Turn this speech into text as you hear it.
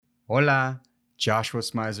Hola, Joshua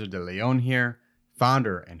Smizer de Leon here,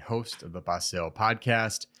 founder and host of the Paseo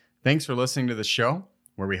podcast. Thanks for listening to the show,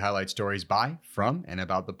 where we highlight stories by, from, and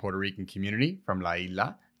about the Puerto Rican community, from La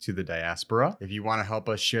Isla to the diaspora. If you want to help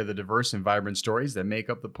us share the diverse and vibrant stories that make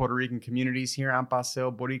up the Puerto Rican communities here on Paseo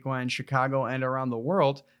Boricua in Chicago and around the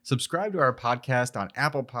world, subscribe to our podcast on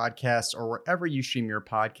Apple Podcasts or wherever you stream your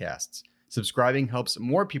podcasts. Subscribing helps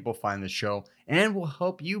more people find the show and will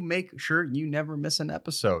help you make sure you never miss an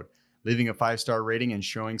episode. Leaving a 5-star rating and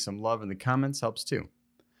showing some love in the comments helps too.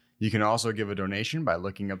 You can also give a donation by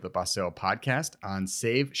looking up the Paseo podcast on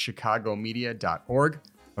SaveChicagoMedia.org.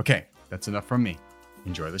 Okay, that's enough from me.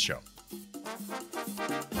 Enjoy the show.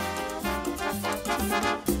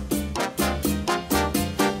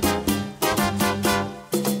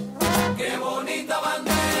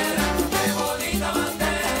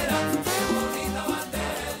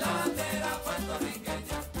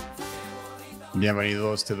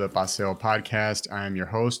 Bienvenidos to the Paseo podcast. I am your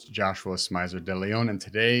host, Joshua Smizer de Leon, and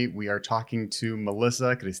today we are talking to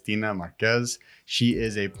Melissa Cristina Marquez. She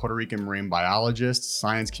is a Puerto Rican marine biologist,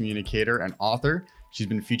 science communicator, and author. She's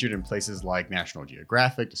been featured in places like National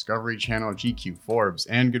Geographic, Discovery Channel, GQ, Forbes,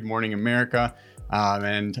 and Good Morning America.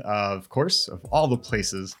 And of course, of all the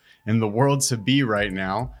places in the world to be right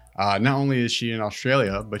now, not only is she in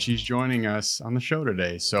Australia, but she's joining us on the show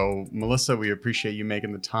today. So Melissa, we appreciate you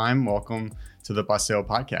making the time. Welcome to the Paseo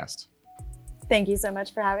podcast. Thank you so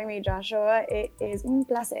much for having me, Joshua. It is un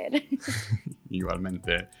placer.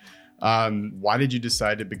 Igualmente. Why did you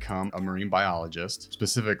decide to become a marine biologist?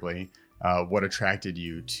 Specifically, what attracted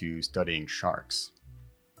you to studying sharks?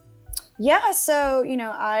 Yeah, so,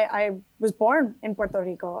 I was born in Puerto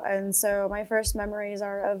Rico. And so my first memories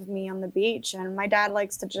are of me on the beach. And my dad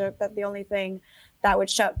likes to joke that the only thing that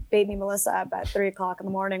would shut baby Melissa up at 3 o'clock in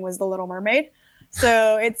the morning was The Little Mermaid.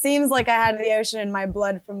 So it seems like I had the ocean in my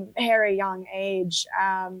blood from a very young age.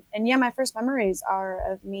 And yeah, my first memories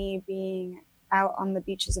are of me being out on the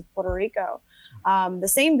beaches of Puerto Rico, the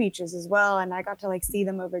same beaches as well. And I got to see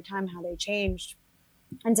them over time, how they changed.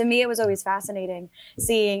 And to me, it was always fascinating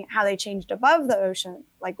seeing how they changed above the ocean,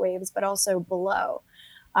 like waves, but also below,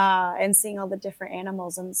 and seeing all the different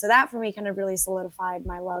animals. And so that for me kind of really solidified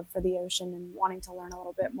my love for the ocean and wanting to learn a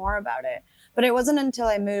little bit more about it. But it wasn't until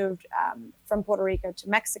I moved from Puerto Rico to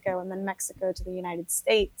Mexico and then Mexico to the United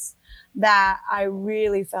States that I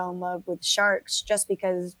really fell in love with sharks, just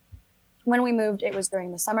because when we moved, it was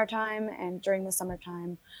during the summertime. And during the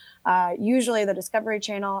summertime, usually the Discovery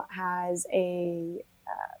Channel has a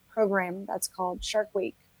program that's called Shark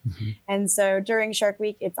Week. Mm-hmm. And so during Shark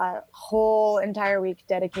Week, it's a whole entire week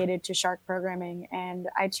dedicated to shark programming. And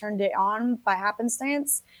I turned it on by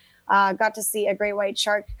happenstance. Got to see a great white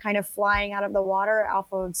shark kind of flying out of the water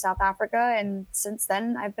off of South Africa. And since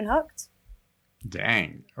then, I've been hooked.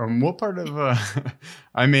 Dang. What part of,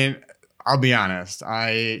 I mean, I'll be honest,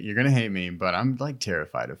 you're going to hate me, but I'm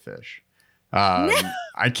terrified of fish.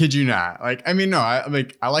 I kid you not. I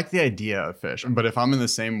like the idea of fish, but if I'm in the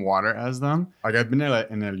same water as them, I've been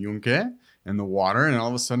in El Yunque in the water, and all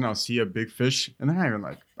of a sudden I'll see a big fish, and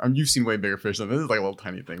then you've seen way bigger fish than this. Is a little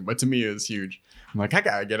tiny thing, but to me it's huge. I'm I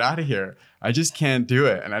gotta get out of here. I just can't do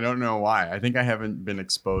it, and I don't know why. I think I haven't been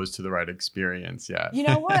exposed to the right experience yet. You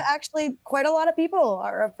know what? Actually, quite a lot of people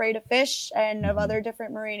are afraid of fish and of other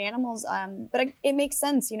different marine animals. But it makes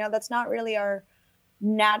sense. That's not really our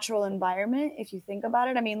natural environment if you think about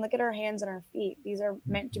it. I mean, look at our hands and our feet. These are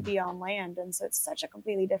meant to be on land, and so it's such a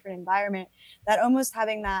completely different environment that almost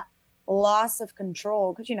having that loss of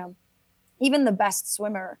control, because even the best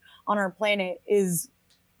swimmer on our planet is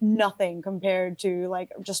nothing compared to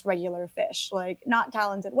just regular fish, not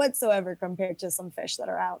talented whatsoever compared to some fish that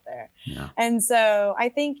are out there. Yeah. And so I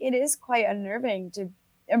think it is quite unnerving to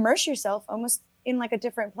immerse yourself almost in a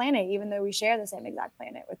different planet, even though we share the same exact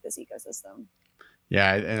planet with this ecosystem.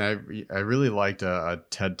 Yeah, and I really liked a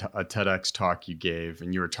TEDx talk you gave,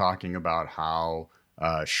 and you were talking about how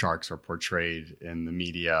sharks are portrayed in the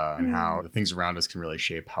media and how the things around us can really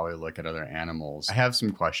shape how we look at other animals. I have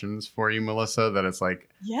some questions for you, Melissa, that it's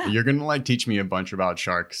you're going to teach me a bunch about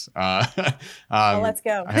sharks. Well, let's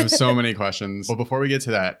go. I have so many questions. But before we get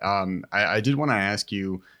to that, I did want to ask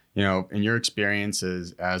you, in your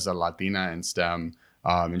experiences as a Latina in STEM,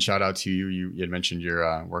 and shout out to you. You had mentioned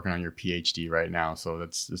you're working on your PhD right now. So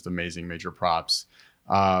that's just amazing. Major props.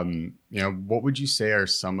 What would you say are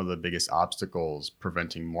some of the biggest obstacles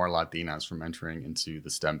preventing more Latinas from entering into the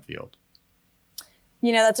STEM field?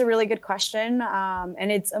 That's a really good question.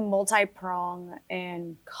 And it's a multi-pronged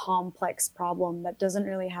and complex problem that doesn't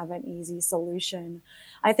really have an easy solution.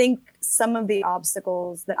 I think some of the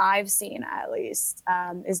obstacles that I've seen, at least,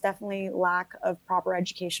 is definitely lack of proper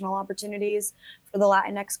educational opportunities for the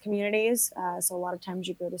Latinx communities. So a lot of times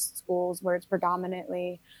you go to schools where it's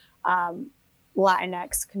predominantly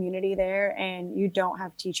Latinx community there, and you don't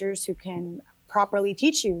have teachers who can properly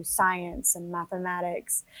teach you science and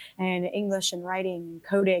mathematics and English and writing and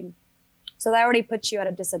coding. So that already puts you at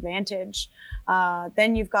a disadvantage.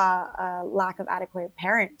 Then you've got a lack of adequate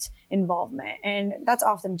parent involvement, and that's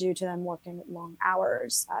often due to them working long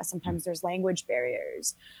hours. Sometimes there's language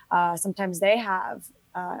barriers. Sometimes they have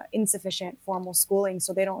insufficient formal schooling,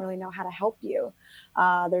 so they don't really know how to help you.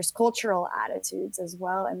 There's cultural attitudes as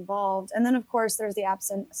well involved. And then, of course, there's the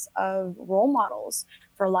absence of role models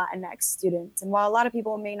for Latinx students. And while a lot of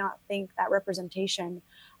people may not think that representation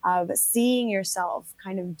of seeing yourself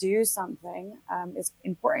kind of do something is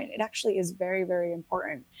important, it actually is very, very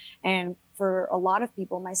important. And for a lot of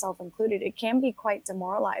people, myself included, it can be quite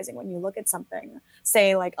demoralizing when you look at something,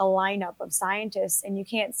 say like a lineup of scientists, and you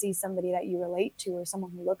can't see somebody that you relate to or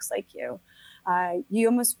someone who looks like you. You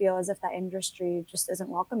almost feel as if that industry just isn't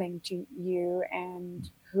welcoming to you and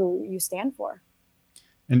who you stand for.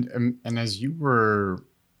 And as you were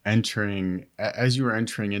entering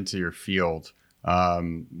into your field,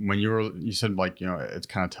 when you said, like, it's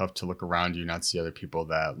kind of tough to look around you, not see other people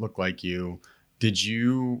that look like you.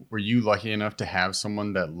 Were you lucky enough to have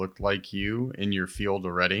someone that looked like you in your field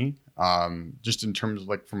already? Just in terms of,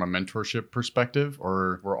 like, from a mentorship perspective,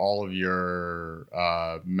 or were all of your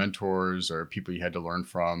mentors or people you had to learn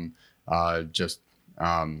from just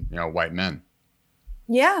white men?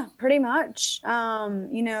 Yeah, pretty much.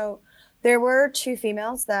 There were two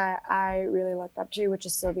females that I really looked up to, which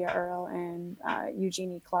is Sylvia Earle and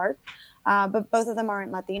Eugenie Clark, but both of them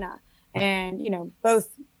aren't Latina, and both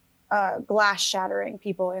glass shattering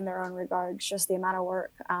people in their own regards. Just the amount of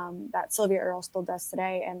work that Sylvia Earle still does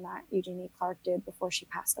today, and that Eugenie Clark did before she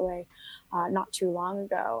passed away not too long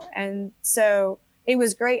ago. And so it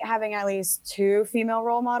was great having at least two female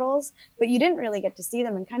role models, but you didn't really get to see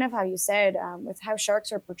them. And kind of how you said, with how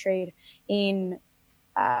sharks are portrayed in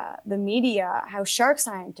the media, how shark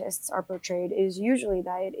scientists are portrayed is usually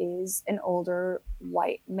that it is an older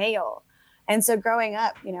white male. And so growing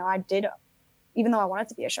up, even though I wanted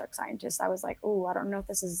to be a shark scientist, I was like, oh, I don't know if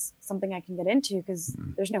this is something I can get into because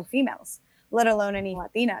there's no females, let alone any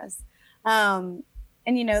Latinas. And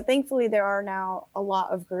thankfully there are now a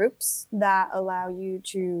lot of groups that allow you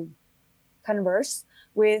to converse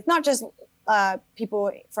with not just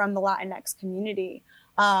people from the Latinx community,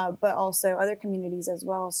 but also other communities as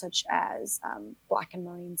well, such as Black and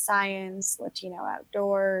Marine Science, Latino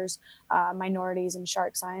Outdoors, minorities in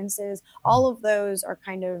shark sciences. All of those are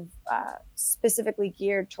kind of specifically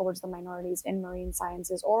geared towards the minorities in marine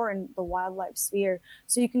sciences or in the wildlife sphere.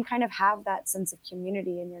 So you can kind of have that sense of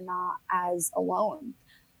community and you're not as alone.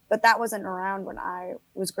 But that wasn't around when I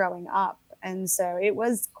was growing up. And so it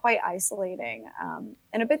was quite isolating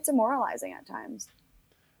and a bit demoralizing at times.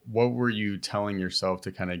 What were you telling yourself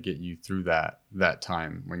to kind of get you through that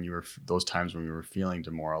time those times when you were feeling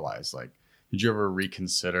demoralized? Like, did you ever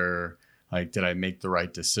reconsider, like, did I make the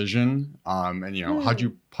right decision? And how'd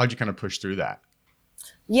you kind of push through that?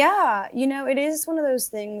 Yeah, it is one of those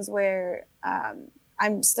things where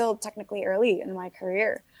I'm still technically early in my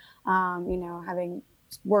career, having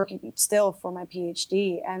working still for my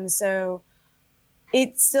PhD. And so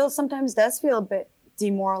it still sometimes does feel a bit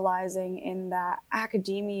demoralizing in that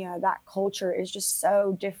academia, that culture is just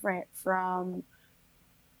so different from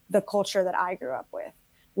the culture that I grew up with,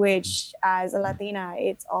 which as a Latina,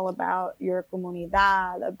 it's all about your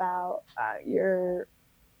comunidad, about your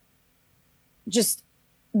just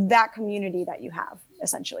that community that you have,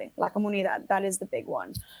 essentially. La comunidad, that is the big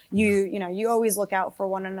one. You always look out for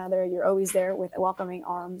one another. You're always there with welcoming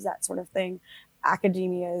arms, that sort of thing.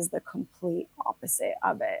 Academia is the complete opposite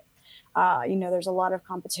of it. There's a lot of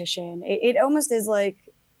competition. It almost is like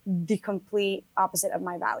the complete opposite of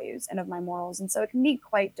my values and of my morals. And so it can be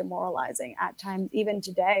quite demoralizing at times, even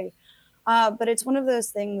today. But it's one of those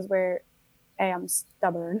things where, A, I'm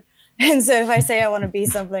stubborn. And so if I say I want to be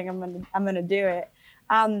something, I'm gonna do it.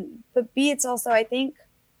 But B, it's also, I think,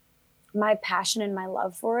 my passion and my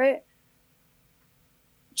love for it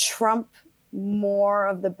trump more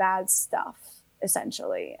of the bad stuff,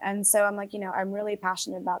 essentially. And so I'm like, I'm really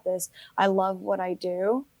passionate about this. I love what I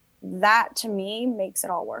do. That to me makes it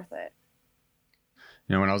all worth it.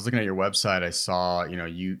 When I was looking at your website, I saw,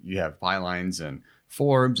 you have bylines in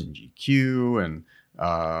Forbes and GQ and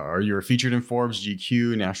or you were featured in Forbes,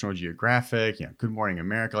 GQ, National Geographic, Good Morning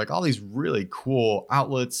America, like all these really cool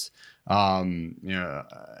outlets. And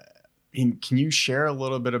can you share a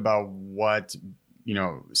little bit about what,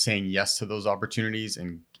 saying yes to those opportunities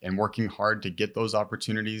and working hard to get those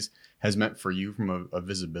opportunities has meant for you from a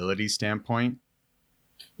visibility standpoint?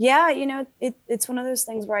 Yeah, it's one of those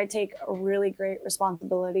things where I take a really great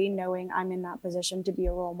responsibility knowing I'm in that position to be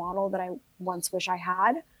a role model that I once wish I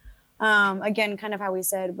had. Again, kind of how we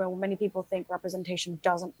said, when many people think representation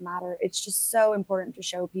doesn't matter, it's just so important to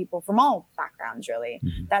show people from all backgrounds, really,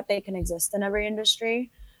 that they can exist in every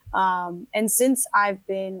industry. And since I've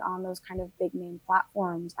been on those kind of big name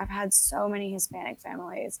platforms, I've had so many Hispanic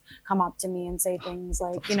families come up to me and say things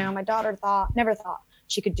like, my daughter never thought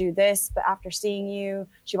she could do this, but after seeing you,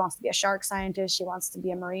 she wants to be a shark scientist, she wants to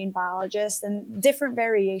be a marine biologist, and different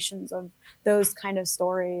variations of those kind of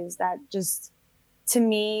stories that just, to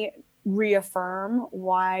me, reaffirm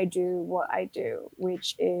why I do what I do,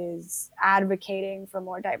 which is advocating for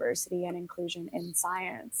more diversity and inclusion in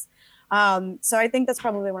science. So I think that's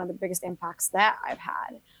probably one of the biggest impacts that I've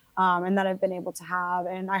had, and that I've been able to have.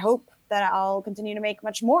 And I hope that I'll continue to make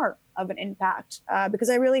much more of an impact, because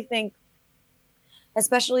I really think,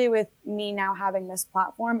 especially with me now having this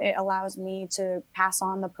platform, it allows me to pass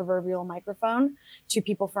on the proverbial microphone to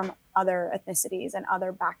people from other ethnicities and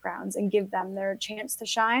other backgrounds and give them their chance to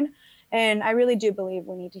shine. And I really do believe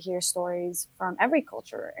we need to hear stories from every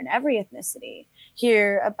culture and every ethnicity,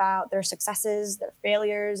 hear about their successes, their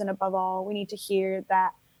failures, and above all, we need to hear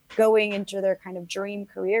that going into their kind of dream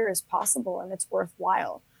career is possible and it's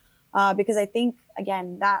worthwhile. Because I think,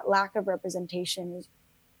 again, that lack of representation is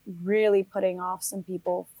really putting off some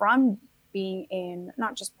people from being in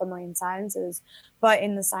not just the marine sciences, but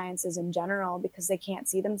in the sciences in general, because they can't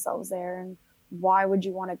see themselves there. And why would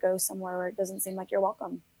you want to go somewhere where it doesn't seem like you're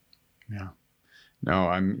welcome? Yeah.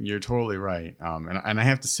 No, you're totally right. And I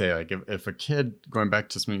have to say, like, if a kid, going back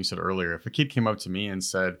to something you said earlier, if a kid came up to me and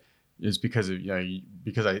said, it's because of,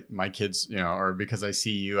 my kids, or because I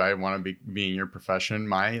see you, I want to be in your profession,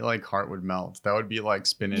 my like heart would melt. That would be like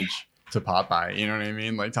spinach to Popeye. You know what I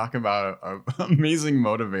mean? Like, talk about an amazing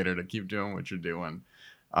motivator to keep doing what you're doing.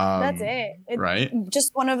 That's it. Right?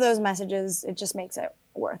 Just one of those messages, it just makes it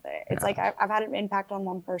worth it. It's like I've had an impact on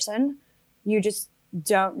one person. You just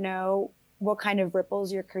don't know what kind of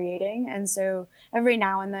ripples you're creating. And so every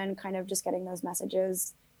now and then, kind of just getting those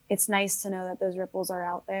messages, it's nice to know that those ripples are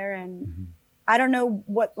out there. And I don't know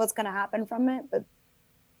what's going to happen from it, but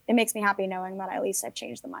it makes me happy knowing that at least I've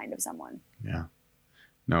changed the mind of someone. Yeah.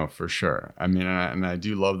 No, for sure. I mean, and I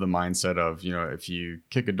do love the mindset of, if you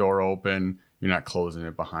kick a door open, you're not closing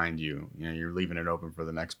it behind you. You're leaving it open for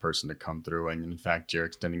the next person to come through. And in fact, you're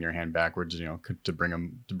extending your hand backwards, to bring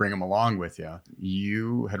them along with you.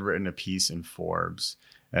 You had written a piece in Forbes.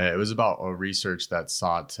 It was about a research that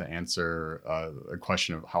sought to answer a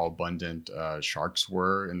question of how abundant sharks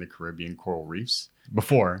were in the Caribbean coral reefs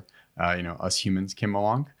before, us humans came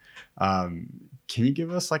along. Can you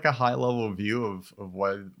give us like a high level view of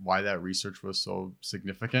why that research was so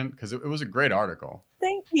significant? Because it was a great article.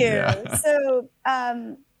 Thank you. Yeah. So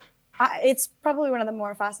it's probably one of the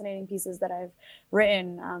more fascinating pieces that I've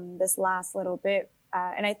written this last little bit.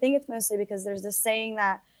 And I think it's mostly because there's this saying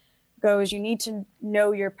that goes, you need to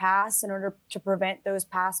know your past in order to prevent those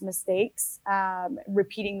past mistakes,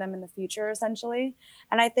 repeating them in the future, essentially.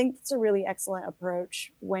 And I think it's a really excellent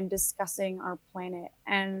approach when discussing our planet.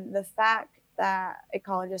 And the fact that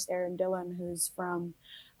ecologist Aaron Dillon, who's from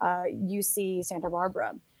UC Santa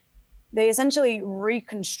Barbara, they essentially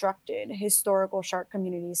reconstructed historical shark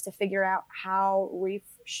communities to figure out how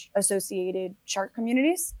reef-associated shark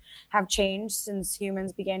communities have changed since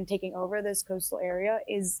humans began taking over this coastal area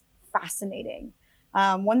is fascinating.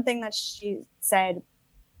 One thing that she said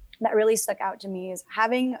that really stuck out to me is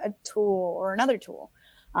having a tool or another tool,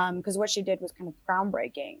 because what she did was kind of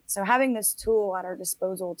groundbreaking. So having this tool at our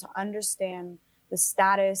disposal to understand the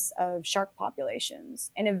status of shark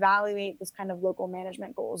populations and evaluate this kind of local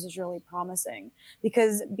management goals is really promising,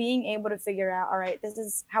 because being able to figure out, all right, this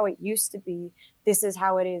is how it used to be, this is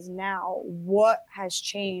how it is now, what has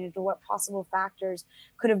changed, what possible factors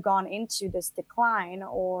could have gone into this decline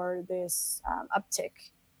or this uptick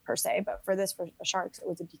per se, but for the sharks, it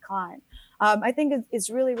was a decline. I think it's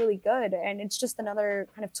really, really good. And it's just another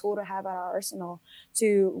kind of tool to have at our arsenal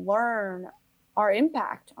to learn our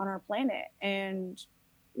impact on our planet and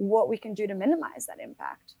what we can do to minimize that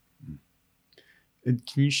impact.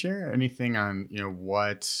 Can you share anything on,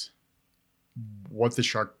 what the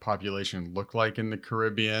shark population looked like in the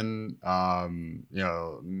Caribbean? I'm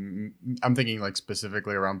thinking like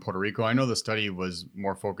specifically around Puerto Rico. I know the study was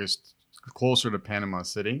more focused closer to Panama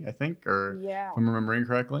City, I think, or Yeah. if I'm remembering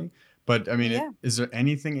correctly. But I mean, Yeah. is there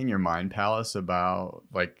anything in your mind, Palace, about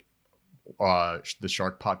like the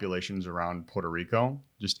shark populations around Puerto Rico?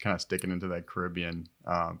 Just kind of sticking into that Caribbean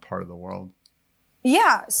part of the world.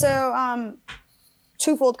 Yeah. So,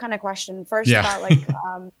 twofold kind of question. First, Yeah. about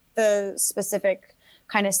like the specific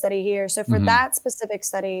kind of study here. So, for Mhm. that specific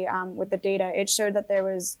study, with the data, it showed that there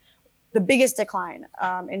was the biggest decline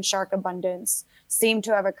in shark abundance seemed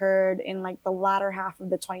to have occurred in like the latter half of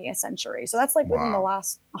the 20th century. So that's like within the Wow.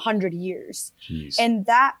 last 100 years. Jeez. And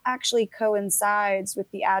that actually coincides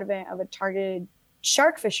with the advent of a targeted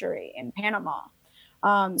shark fishery in Panama.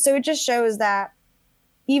 So it just shows that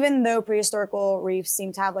even though prehistorical reefs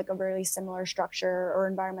seem to have like a very similar structure or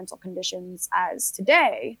environmental conditions as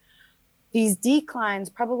today, these declines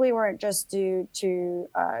probably weren't just due to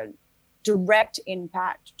direct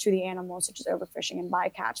impact to the animals, such as overfishing and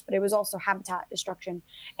bycatch, but it was also habitat destruction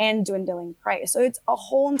and dwindling price. So it's a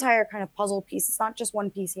whole entire kind of puzzle piece. It's not just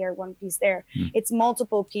one piece here, one piece there. It's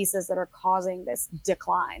multiple pieces that are causing this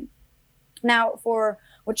decline. Now, for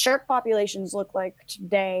what shark populations look like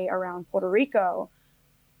today around Puerto Rico,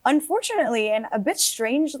 unfortunately and a bit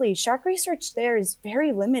strangely, shark research there is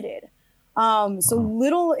very limited. So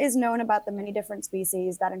little is known about the many different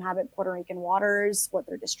species that inhabit Puerto Rican waters, what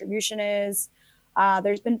their distribution is.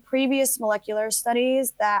 There's been previous molecular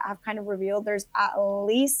studies that have kind of revealed there's at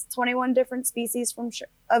least 21 different species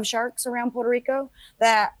of sharks around Puerto Rico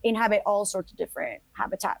that inhabit all sorts of different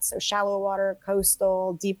habitats. So shallow water,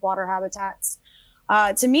 coastal, deep water habitats.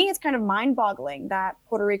 To me, it's kind of mind-boggling that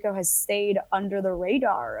Puerto Rico has stayed under the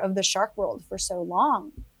radar of the shark world for so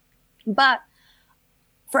long. But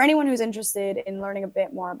for anyone who's interested in learning a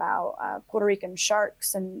bit more about Puerto Rican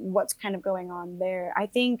sharks and what's kind of going on there, I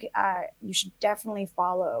think you should definitely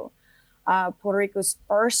follow Puerto Rico's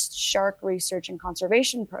first shark research and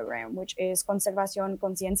conservation program, which is Conservación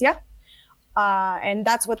Conciencia. And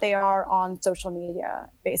that's what they are on social media,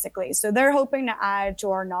 basically. So they're hoping to add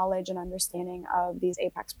to our knowledge and understanding of these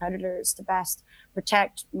apex predators to best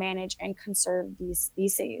protect, manage, and conserve these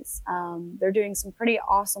species. They're doing some pretty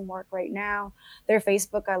awesome work right now. Their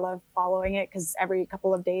Facebook, I love following it because every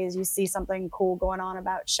couple of days you see something cool going on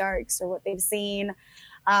about sharks or what they've seen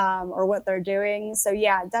or what they're doing. So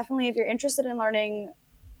yeah, definitely if you're interested in learning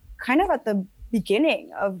kind of at the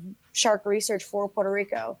beginning of shark research for Puerto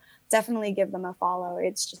Rico, definitely give them a follow.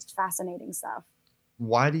 It's just fascinating stuff.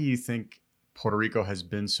 Why do you think Puerto Rico has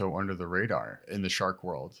been so under the radar in the shark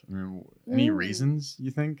world? I mean, any reasons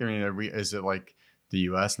you think? I mean, is it like the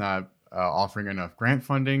U.S. not offering enough grant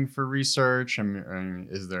funding for research? I mean,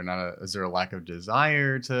 is there a lack of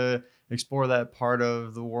desire to explore that part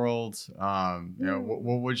of the world?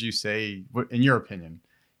 What would you say, in your opinion?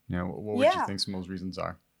 What would you think some of those reasons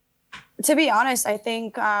are? To be honest, I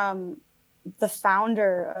think the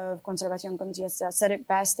founder of Conservación Conciencia said it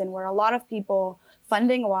best, and where a lot of people,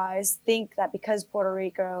 funding-wise, think that because Puerto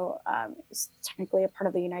Rico is technically a part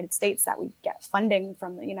of the United States, that we get funding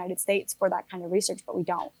from the United States for that kind of research, but we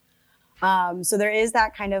don't. So there is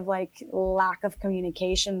that kind of like lack of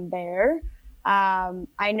communication there.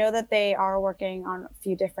 I know that they are working on a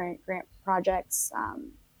few different grant projects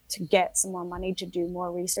to get some more money to do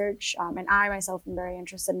more research. And I myself am very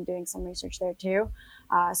interested in doing some research there too.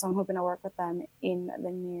 So I'm hoping to work with them in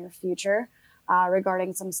the near future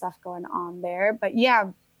regarding some stuff going on there. But yeah,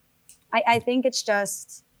 I think it's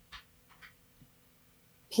just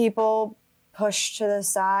people push to the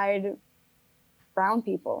side brown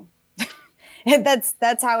people.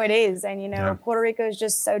 That's how it is. And, Puerto Rico is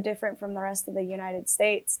just so different from the rest of the United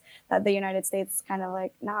States that the United States is kind of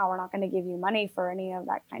like, no, we're not going to give you money for any of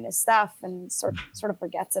that kind of stuff, and sort of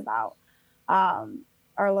forgets about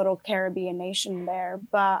our little Caribbean nation there.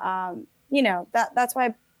 But, that's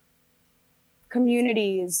why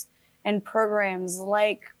communities and programs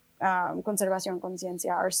like Conservación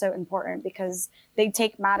Conciencia are so important, because they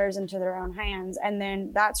take matters into their own hands. And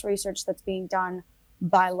then that's research that's being done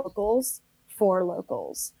by locals for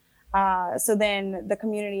locals. So then the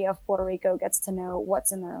community of Puerto Rico gets to know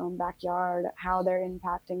what's in their own backyard, how they're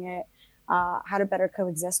impacting it, how to better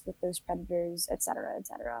coexist with those predators, et cetera, et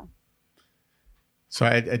cetera. So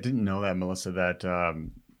I didn't know that, Melissa, that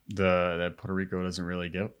that Puerto Rico doesn't really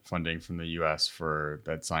get funding from the U.S. for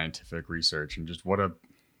that scientific research, and just what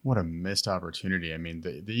a missed opportunity. I mean,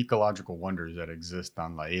 the ecological wonders that exist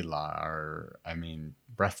on La Isla are,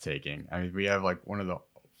 breathtaking. I mean, we have like one of the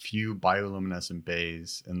few bioluminescent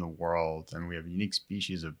bays in the world, and we have unique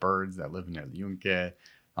species of birds that live in El Yunque.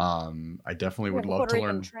 I definitely would love to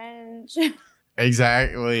learn. Trench.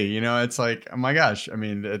 Exactly. You know, it's like, oh my gosh. I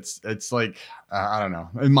mean, it's like, I don't know,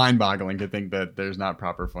 mind boggling to think that there's not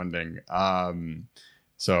proper funding.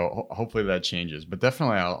 So hopefully that changes, but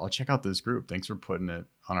definitely I'll check out this group. Thanks for putting it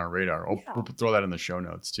on our radar. We'll throw that in the show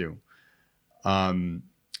notes too.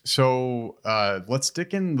 So let's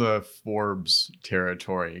stick in the Forbes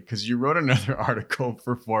territory, because you wrote another article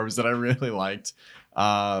for Forbes that I really liked.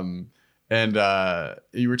 And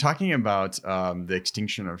you were talking about the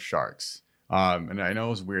extinction of sharks. And I know it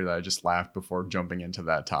was weird that I just laughed before jumping into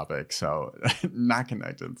that topic. So not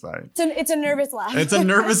connected. Sorry. It's a nervous laugh. It's a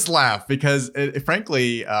nervous laugh because it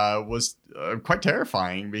frankly was quite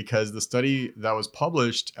terrifying, because the study that was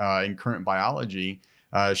published in Current Biology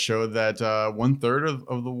showed that 1/3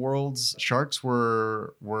 of the world's sharks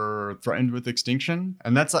were threatened with extinction,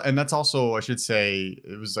 and that's also, I should say,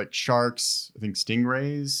 it was like sharks, I think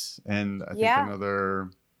stingrays, and I think another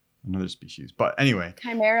species. But anyway,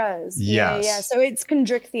 chimeras. Yes. Yeah. So it's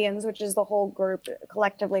chondrichthyans, which is the whole group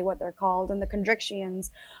collectively what they're called, and the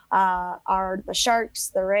chondrichthyans are the sharks,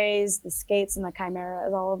 the rays, the skates, and the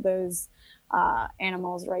chimeras. All of those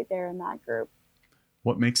animals right there in that group.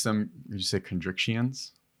 What makes them, did you say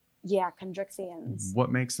chondrichthyans? Yeah, chondrichthyans.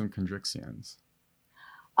 What makes them chondrichthyans?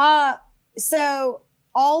 So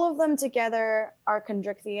all of them together are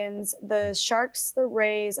chondrichthyans. The sharks, the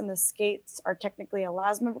rays, and the skates are technically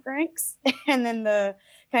elasmobranchs, and then the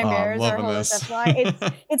chimeras are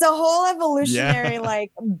holocephali. It's a whole evolutionary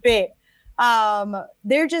like bit.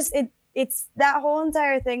 They're just it's that whole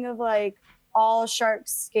entire thing of like, all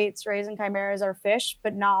sharks, skates, rays, and chimeras are fish,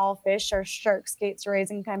 but not all fish are sharks, skates,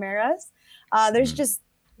 rays, and chimeras. There's just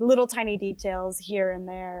little tiny details here and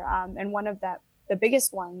there. And one of the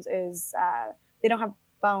biggest ones is they don't have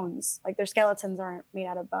bones. Like, their skeletons aren't made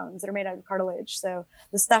out of bones. They're made out of cartilage. So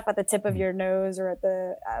the stuff at the tip of your nose or at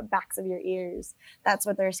the backs of your ears, that's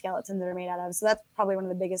what their skeletons are made out of. So that's probably one of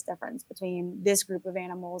the biggest difference between this group of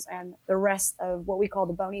animals and the rest of what we call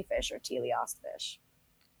the bony fish or teleost fish.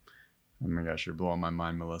 Oh my gosh, you're blowing my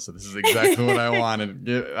mind, Melissa. This is exactly what I wanted.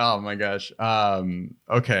 Oh my gosh.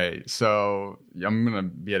 Okay, so I'm gonna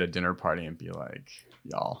be at a dinner party and be like,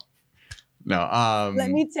 y'all. No.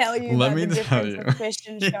 Let me tell you about the difference of fish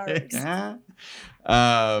and sharks.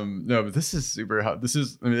 No, but this is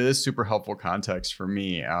it is super helpful context for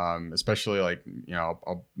me. Especially like, you know,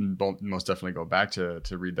 I'll most definitely go back to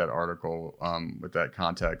read that article with that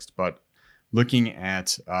context. But looking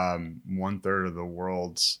at 1/3 of the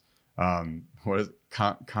world's what is it?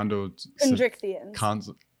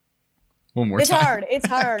 Chondrichthyans. One more it's time. It's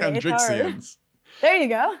hard. Chondrichthyans. There you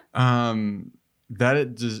go. That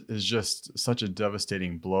is just such a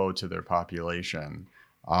devastating blow to their population.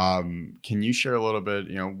 Can you share a little bit,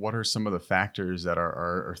 you know, what are some of the factors that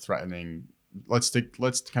are threatening? Let's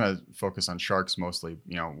kind of focus on sharks mostly.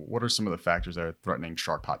 You know, what are some of the factors that are threatening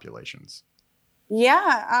shark populations?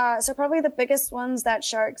 Yeah. So probably the biggest ones that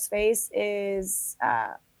sharks face is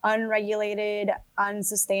unregulated,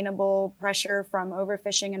 unsustainable pressure from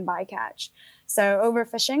overfishing and bycatch. So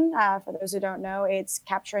overfishing, for those who don't know, it's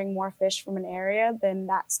capturing more fish from an area than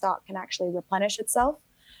that stock can actually replenish itself.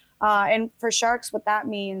 And for sharks, what that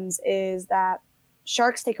means is that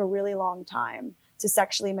sharks take a really long time to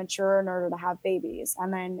sexually mature in order to have babies.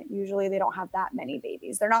 And then usually they don't have that many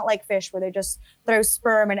babies. They're not like fish where they just throw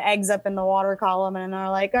sperm and eggs up in the water column and are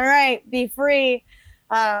like, all right, be free.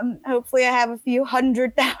 Hopefully I have a few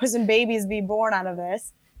 100,000 babies be born out of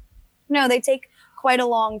this. No, they take quite a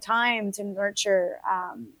long time to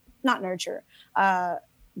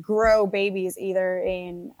grow babies either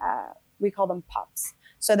in, we call them pups.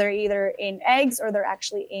 So they're either in eggs or they're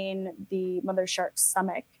actually in the mother shark's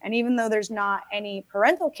stomach. And even though there's not any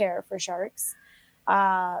parental care for sharks,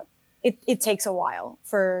 it takes a while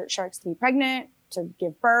for sharks to be pregnant, to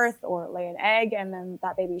give birth or lay an egg, and then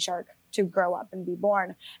that baby shark to grow up and be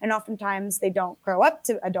born. And oftentimes they don't grow up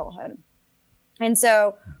to adulthood. And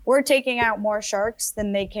so we're taking out more sharks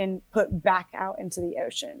than they can put back out into the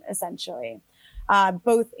ocean, essentially.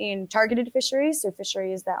 Both in targeted fisheries, so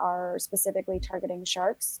fisheries that are specifically targeting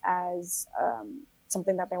sharks as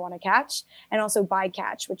something that they want to catch, and also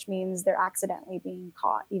bycatch, which means they're accidentally being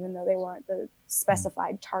caught, even though they weren't the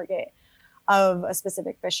specified target of a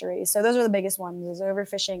specific fishery. So those are the biggest ones, is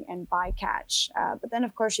overfishing and bycatch. But then,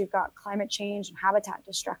 of course, you've got climate change and habitat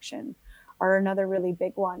destruction are another really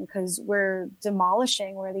big one, because we're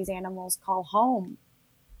demolishing where these animals call home.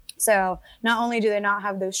 So not only do they not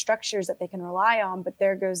have those structures that they can rely on, but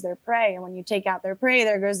there goes their prey. And when you take out their prey,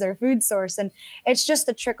 there goes their food source. And it's just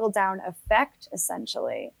a trickle-down effect,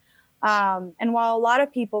 essentially. And while a lot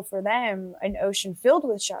of people, for them, an ocean filled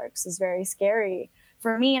with sharks is very scary,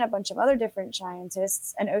 for me and a bunch of other different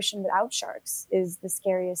scientists, an ocean without sharks is the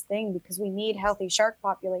scariest thing, because we need healthy shark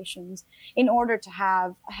populations in order to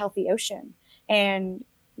have a healthy ocean. And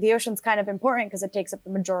the ocean's kind of important because it takes up the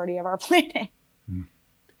majority of our planet.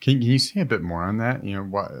 Can you say a bit more on that?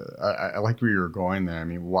 I like where you were going there. I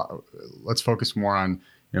mean, let's focus more on,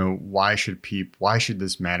 why should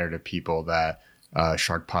this matter to people that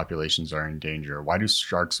shark populations are in danger? Why do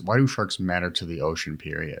sharks matter to the ocean,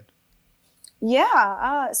 period?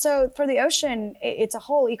 Yeah. So for the ocean, it's a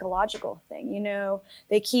whole ecological thing.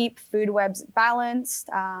 They keep food webs balanced.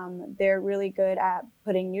 They're really good at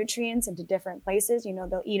putting nutrients into different places.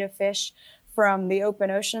 They'll eat a fish from the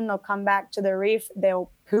open ocean. They'll come back to the reef.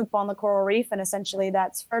 They'll poop on the coral reef, and essentially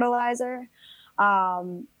that's fertilizer.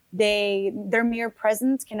 Their mere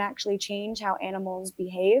presence can actually change how animals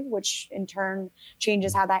behave, which in turn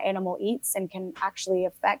changes how that animal eats and can actually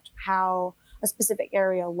affect how a specific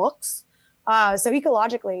area looks. So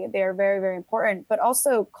ecologically, they're very, very important, but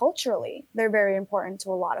also culturally, they're very important to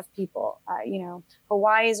a lot of people.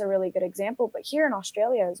 Hawaii is a really good example, but here in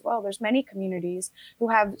Australia as well, there's many communities who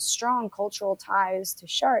have strong cultural ties to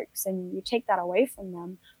sharks, and you take that away from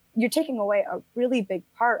them, you're taking away a really big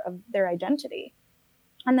part of their identity.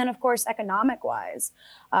 And then, of course, economic wise,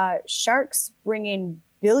 sharks bring in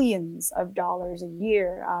billions of dollars a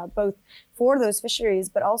year, both for those fisheries,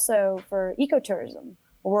 but also for ecotourism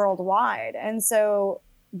worldwide. And so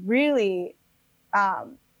really,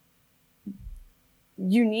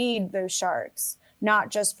 you need those sharks,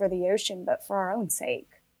 not just for the ocean, but for our own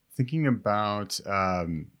sake. Thinking about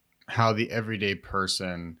how the everyday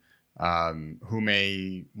person who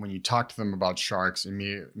may, when you talk to them about sharks,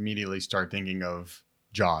 immediately start thinking of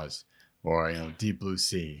Jaws or Deep Blue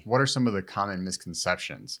Sea. What are some of the common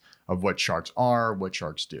misconceptions of what sharks are, what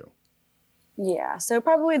sharks do? Yeah, so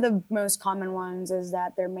probably the most common ones is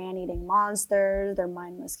that they're man-eating monsters, they're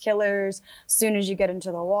mindless killers. As soon as you get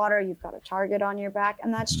into the water, you've got a target on your back,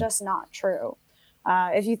 and that's just not true.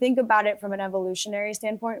 If you think about it from an evolutionary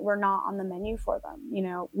standpoint, we're not on the menu for them.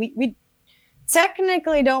 We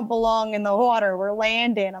technically don't belong in the water. We're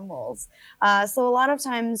land animals. So a lot of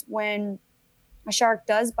times when a shark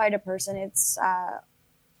does bite a person, it's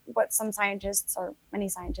what some scientists, or many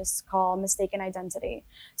scientists, call mistaken identity.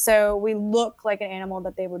 So we look like an animal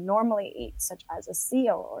that they would normally eat, such as a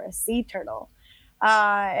seal or a sea turtle.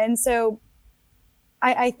 And so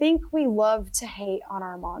I think we love to hate on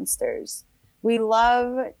our monsters. We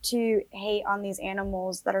love to hate on these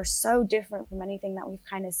animals that are so different from anything that we've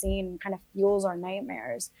kind of seen, and kind of fuels our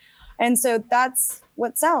nightmares. And so that's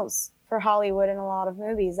what sells for Hollywood in a lot of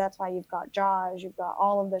movies. That's why you've got Jaws, you've got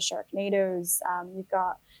all of the Sharknadoes, you've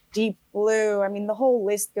got Deep Blue. I mean, the whole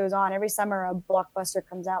list goes on. Every summer a blockbuster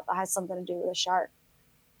comes out that has something to do with a shark.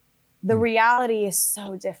 The reality is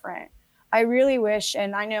so different. I really wish,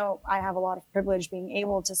 and I know I have a lot of privilege being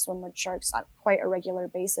able to swim with sharks on quite a regular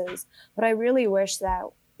basis, but I really wish that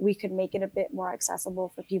we could make it a bit more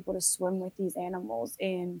accessible for people to swim with these animals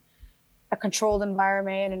in a controlled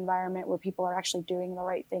environment, an environment where people are actually doing the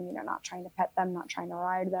right thing, not trying to pet them, not trying to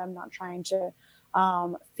ride them, not trying to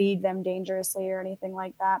feed them dangerously or anything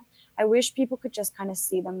like that. I wish people could just kind of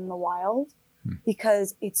see them in the wild,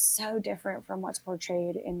 because it's so different from what's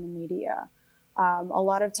portrayed in the media. A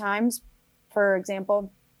lot of times, for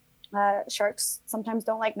example, sharks sometimes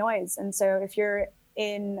don't like noise. And so if you're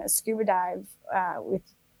in a scuba dive with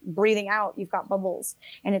breathing out, you've got bubbles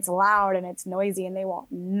and it's loud and it's noisy and they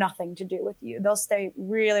want nothing to do with you. They'll stay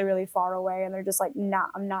really, really far away and they're just like, nah,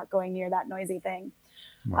 I'm not going near that noisy thing.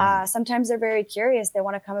 Wow. Sometimes they're very curious. They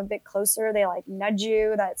want to come a bit closer. They like nudge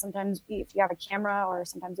you. That sometimes if you have a camera or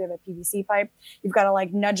sometimes you have a PVC pipe, you've got to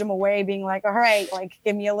like nudge them away, being like, all right, like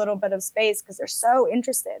give me a little bit of space, because they're so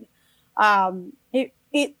interested.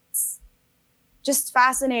 It's just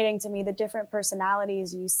fascinating to me, the different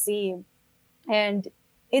personalities you see. And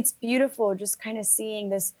it's beautiful just kind of seeing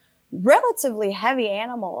this relatively heavy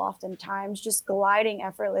animal oftentimes just gliding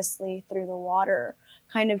effortlessly through the water,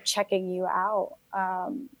 kind of checking you out.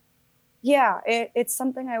 It's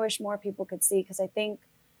something I wish more people could see, because I think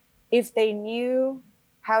if they knew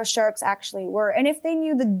how sharks actually were, and if they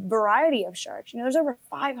knew the variety of sharks, there's over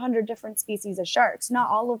 500 different species of sharks. Not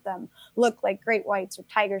all of them look like great whites or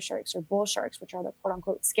tiger sharks or bull sharks, which are the quote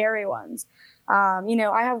unquote scary ones. I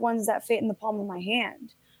have ones that fit in the palm of my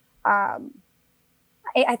hand.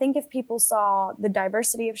 I think if people saw the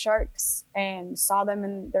diversity of sharks and saw them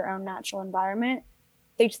in their own natural environment,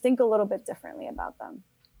 they'd think a little bit differently about them.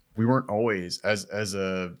 We weren't always, as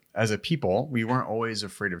a people, we weren't always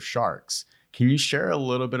afraid of sharks. Can you share a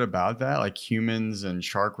little bit about that, like humans and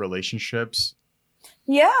shark relationships?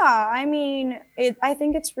 Yeah, I mean, I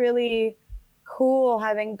think it's really cool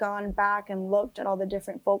having gone back and looked at all the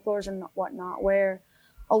different folklores and whatnot, where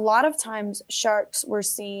a lot of times sharks were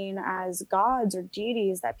seen as gods or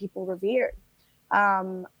deities that people revered.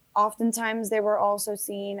 Oftentimes they were also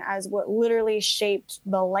seen as what literally shaped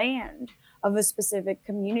the land of a specific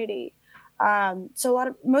community.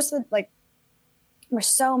 So most of the, like, there's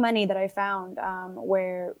so many that I found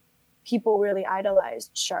where people really idolized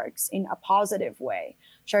sharks in a positive way.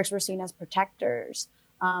 Sharks were seen as protectors,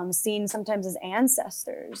 seen sometimes as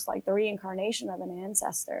ancestors, like the reincarnation of an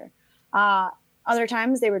ancestor. Other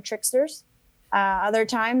times they were tricksters. Other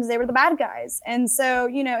times they were the bad guys. And so,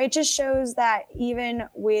 it just shows that even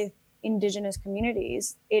with indigenous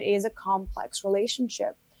communities, it is a complex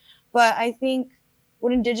relationship. But I think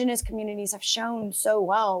what indigenous communities have shown so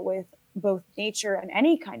well with both nature and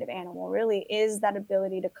any kind of animal really is that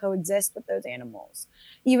ability to coexist with those animals.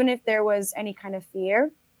 Even if there was any kind of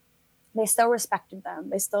fear, they still respected them.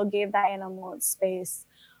 They still gave that animal its space.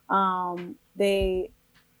 They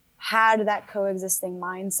had that coexisting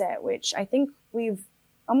mindset, which I think we've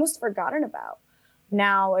almost forgotten about.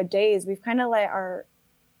 Nowadays, we've kind of let our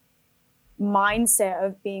mindset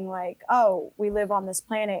of being like, oh, we live on this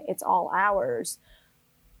planet, it's all ours,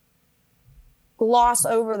 gloss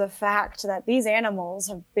over the fact that these animals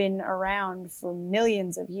have been around for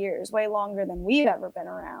millions of years, way longer than we've ever been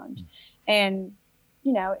around. And,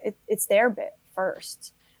 it's their bit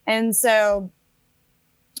first. And so,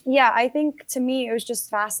 yeah, I think to me, it was just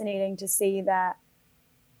fascinating to see that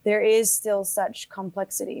there is still such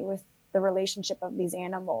complexity with the relationship of these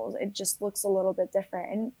animals. It just looks a little bit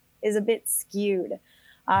different and is a bit skewed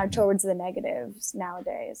towards the negatives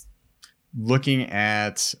nowadays. Looking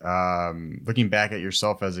back at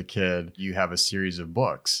yourself as a kid, you have a series of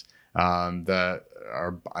books that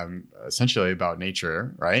are essentially about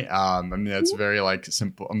nature, right? That's very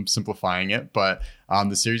simple. I'm simplifying it, but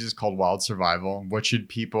the series is called Wild Survival. What should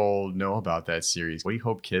people know about that series? What do you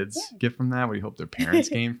hope kids get from that? What do you hope their parents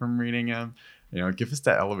gain from reading them? Give us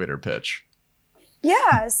that elevator pitch.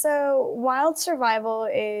 Yeah, so Wild Survival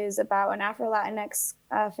is about an Afro-Latinx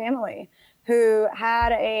family who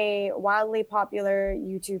had a wildly popular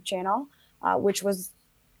YouTube channel, which was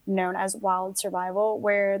known as Wild Survival,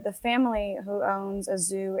 where the family who owns a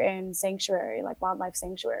zoo and sanctuary, like wildlife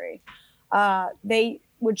sanctuary, they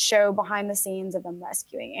would show behind the scenes of them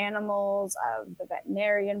rescuing animals, of the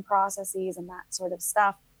veterinarian processes and that sort of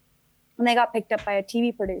stuff. And they got picked up by a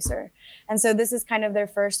TV producer. And so this is kind of their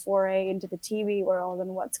first foray into the TV world and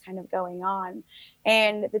what's kind of going on.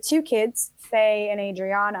 And the two kids, Faye and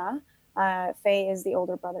Adriana, Faye is the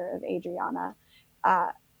older brother of Adriana,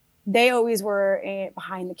 they always were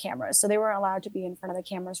behind the cameras. So they weren't allowed to be in front of the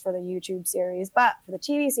cameras for the YouTube series. But for the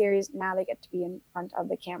TV series, now they get to be in front of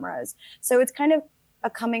the cameras. So it's kind of a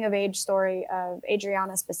coming of age story of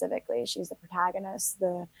Adriana specifically. She's the protagonist,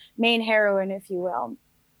 the main heroine, if you will,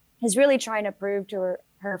 is really trying to prove to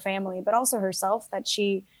her family, but also herself, that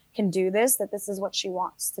she can do this, that this is what she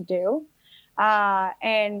wants to do.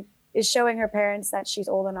 And is showing her parents that she's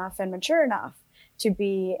old enough and mature enough to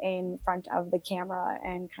be in front of the camera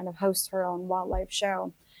and kind of host her own wildlife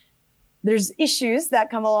show. There's issues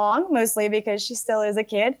that come along, mostly because she still is a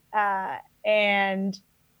kid. And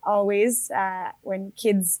always, when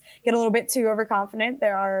kids get a little bit too overconfident,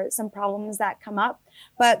 there are some problems that come up.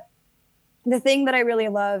 But the thing that I really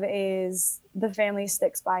love is the family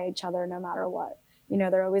sticks by each other no matter what.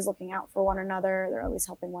 They're always looking out for one another. They're always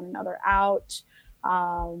helping one another out.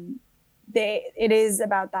 It is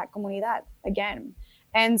about that comunidad again.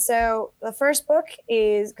 And so the first book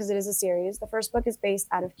is, because it is a series, the first book is based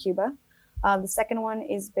out of Cuba. The second one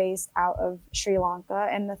is based out of Sri Lanka.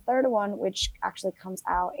 And the third one, which actually comes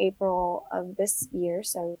out April of this year,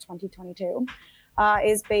 so 2022,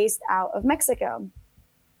 is based out of Mexico.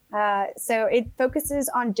 So it focuses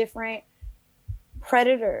on different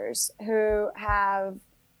predators who have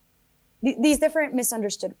these different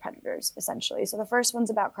misunderstood predators, essentially. So the first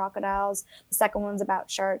one's about crocodiles, the second one's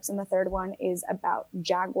about sharks, and the third one is about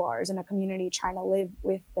jaguars and a community trying to live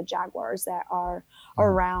with the jaguars that are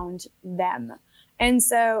around them. And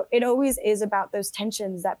so it always is about those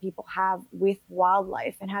tensions that people have with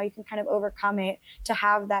wildlife and how you can kind of overcome it to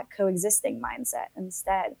have that coexisting mindset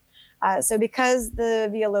instead. So because the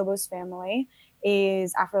Villalobos family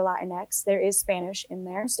is Afro-Latinx, there is Spanish in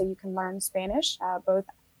there. So you can learn Spanish, both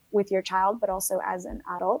with your child, but also as an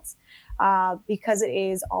adult. Because it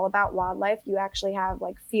is all about wildlife, you actually have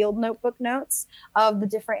field notebook notes of the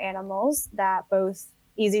different animals that both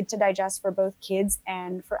easy to digest for both kids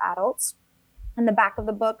and for adults. In the back of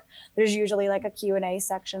the book, there's usually a Q&A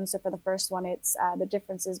section. So for the first one, it's the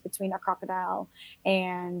differences between a crocodile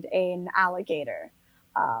and an alligator.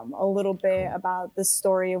 a little bit about the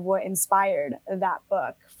story of what inspired that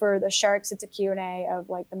book. For the sharks, it's a Q&A of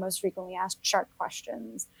like the most frequently asked shark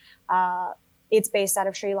questions. It's based out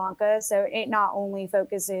of Sri Lanka, so it not only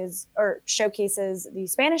focuses or showcases the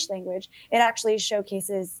Spanish language, it actually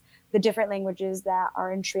showcases the different languages that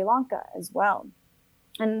are in Sri Lanka as well.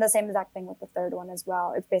 And the same exact thing with the third one as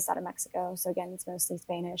well. It's based out of Mexico. So again, it's mostly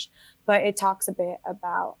Spanish, but it talks a bit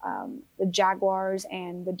about the jaguars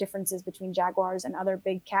and the differences between jaguars and other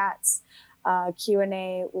big cats.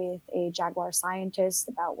 Q&A with a jaguar scientist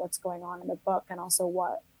about what's going on in the book and also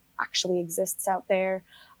what actually exists out there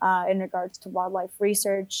in regards to wildlife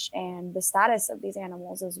research and the status of these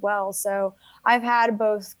animals as well. So I've had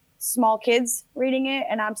both small kids reading it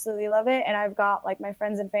and absolutely love it, and I've got like my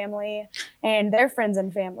friends and family and their friends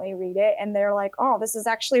and family read it and they're like, oh, this is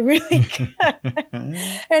actually really good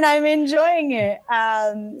and I'm enjoying it.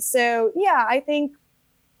 So yeah, I think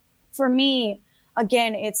for me,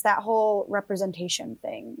 again, it's that whole representation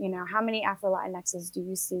thing. You know, how many Afro-Latinxes do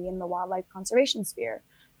you see in the wildlife conservation sphere?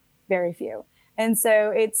 Very few. And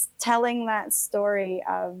so it's telling that story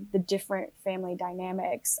of the different family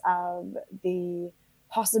dynamics, of the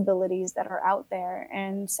possibilities that are out there.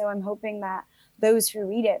 And so I'm hoping that those who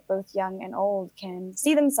read it, both young and old, can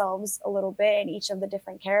see themselves a little bit in each of the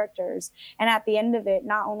different characters. And at the end of it,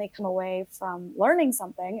 not only come away from learning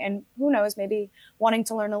something, and who knows, maybe wanting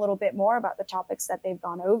to learn a little bit more about the topics that they've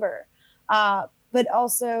gone over, but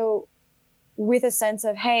also with a sense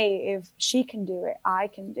of, hey, if she can do it, I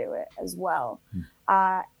can do it as well.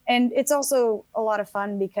 And it's also a lot of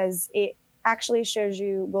fun because it actually shows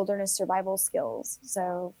you wilderness survival skills.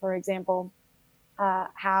 So, for example,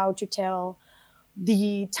 how to tell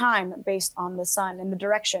the time based on the sun and the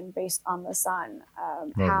direction based on the sun,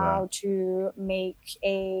 how to make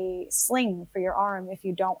a sling for your arm if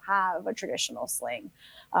you don't have a traditional sling,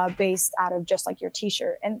 based out of just like your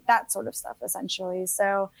t-shirt and that sort of stuff, essentially.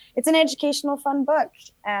 So it's an educational, fun book.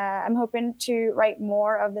 I'm hoping to write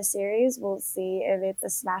more of the series. We'll see if it's a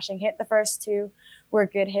smashing hit. The first two were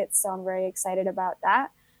good hits, so I'm very excited about that.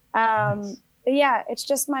 Nice. But yeah, it's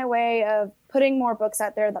just my way of putting more books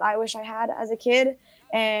out there that I wish I had as a kid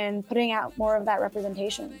and putting out more of that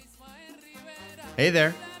representation. Hey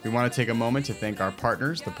there. We want to take a moment to thank our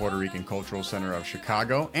partners, the Puerto Rican Cultural Center of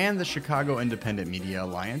Chicago and the Chicago Independent Media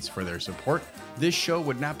Alliance, for their support. This show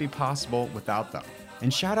would not be possible without them.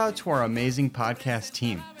 And shout out to our amazing podcast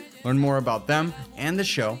team. Learn more about them and the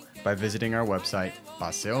show by visiting our website,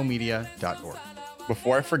 paseomedia.org.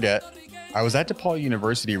 Before I forget, I was at DePaul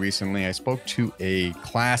University recently. I spoke to a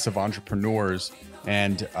class of entrepreneurs,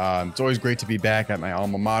 and it's always great to be back at my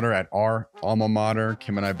alma mater, at our alma mater.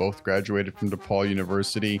 Kim and I both graduated from DePaul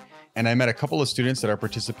University, and I met a couple of students that are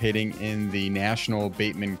participating in the National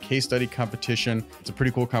Bateman Case Study Competition. It's a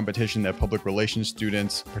pretty cool competition that public relations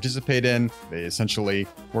students participate in. They essentially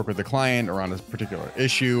work with the client around a particular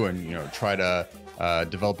issue and, try to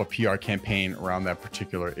develop a PR campaign around that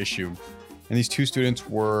particular issue. And these two students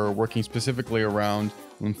were working specifically around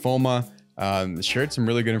lymphoma, shared some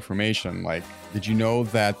really good information. Like, did you know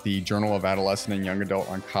that the Journal of Adolescent and Young Adult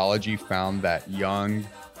Oncology found that young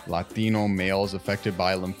Latino males affected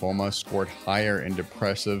by lymphoma scored higher in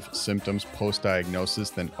depressive symptoms post-diagnosis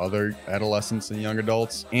than other adolescents and young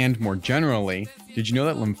adults? And more generally, did you know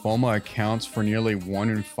that lymphoma accounts for nearly 1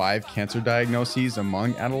 in 5 cancer diagnoses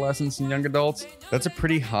among adolescents and young adults? That's a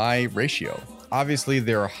pretty high ratio. Obviously,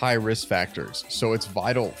 there are high risk factors, so it's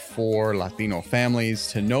vital for Latino families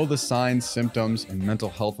to know the signs, symptoms, and mental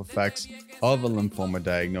health effects of a lymphoma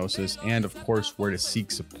diagnosis, and of course, where to seek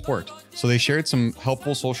support. So they shared some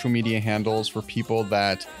helpful social media handles for people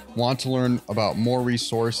that want to learn about more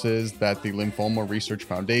resources that the Lymphoma Research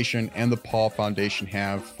Foundation and the Paul Foundation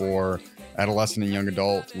have for adolescent and young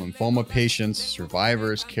adult lymphoma patients,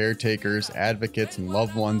 survivors, caretakers, advocates, and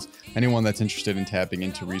loved ones. Anyone that's interested in tapping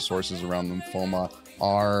into resources around lymphoma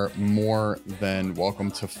are more than welcome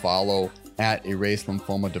to follow at Erase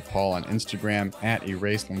Lymphoma DePaul on Instagram, at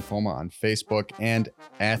Erase Lymphoma on Facebook, and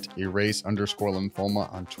at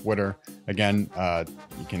Erase_Lymphoma on Twitter. Again,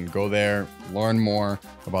 you can go there, learn more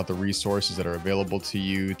about the resources that are available to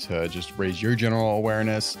you to just raise your general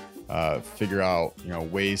awareness, figure out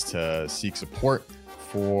ways to seek support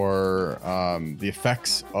for the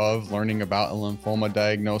effects of learning about a lymphoma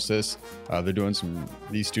diagnosis.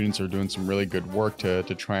 These students are doing some really good work to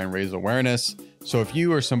try and raise awareness. So if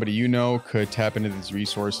you or somebody could tap into these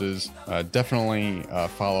resources, definitely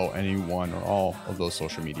follow any one or all of those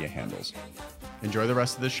social media handles. Enjoy the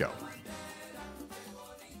rest of the show.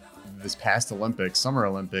 This past Olympics, Summer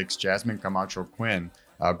Olympics, Jasmine Camacho Quinn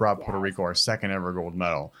brought Puerto Rico our second ever gold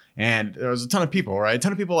medal. And there was a ton of people, right? A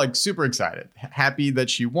ton of people like super excited, happy that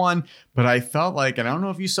she won. But I felt like, and I don't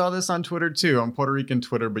know if you saw this on Twitter too, on Puerto Rican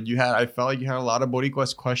Twitter, but I felt like you had a lot of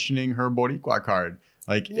Boricuas questioning her Boricua card.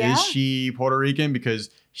 Like, is she Puerto Rican because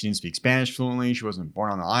she didn't speak Spanish fluently? She wasn't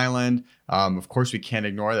born on the island. Of course, we can't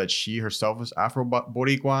ignore that she herself was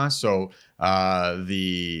Afro-Boricua. So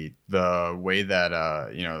the way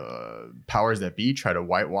that, powers that be try to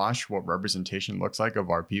whitewash what representation looks like of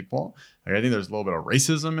our people. Like, I think there's a little bit of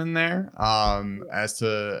racism in there as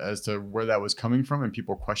to where that was coming from and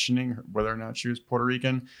people questioning whether or not she was Puerto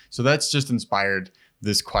Rican. So that's just inspired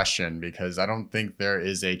this question because I don't think there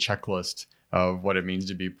is a checklist of what it means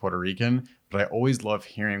to be Puerto Rican, but I always love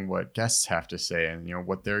hearing what guests have to say and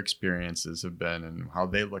what their experiences have been and how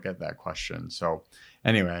they look at that question. So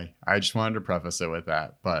anyway, I just wanted to preface it with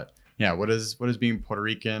that. But yeah, what does being Puerto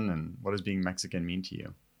Rican and what does being Mexican mean to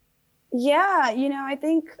you? Yeah, I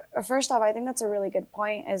think first off, I think that's a really good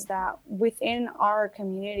point is that within our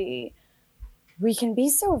community, we can be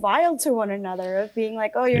so vile to one another of being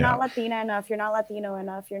like, oh, you're not Latina enough, you're not Latino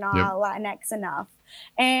enough, you're not Latinx enough.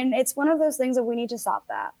 And it's one of those things that we need to stop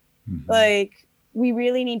that. Mm-hmm. Like, we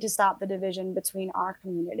really need to stop the division between our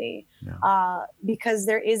community because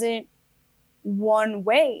there isn't one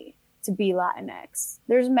way to be Latinx.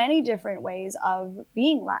 There's many different ways of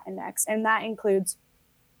being Latinx, and that includes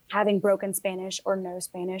having broken Spanish or no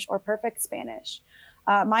Spanish or perfect Spanish.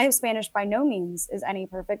 My Spanish by no means is any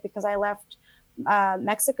perfect because I left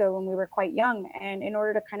Mexico when we were quite young. And in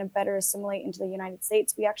order to kind of better assimilate into the United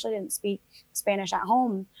States, we actually didn't speak Spanish at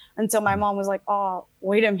home until my mom was like, oh,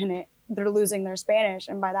 wait a minute, they're losing their Spanish.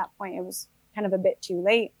 And by that point, it was kind of a bit too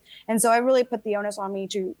late. And so I really put the onus on me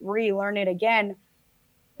to relearn it again.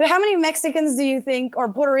 But how many Mexicans do you think,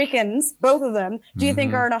 or Puerto Ricans, both of them, do you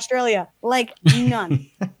think are in Australia? Like, none.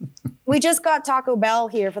 We just got Taco Bell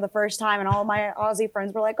here for the first time, and all my Aussie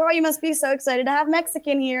friends were like, oh, you must be so excited to have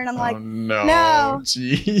Mexican here. And I'm like, no,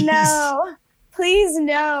 please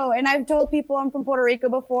no. And I've told people I'm from Puerto Rico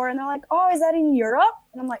before, and they're like, oh, is that in Europe?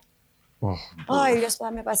 And I'm like, Dios,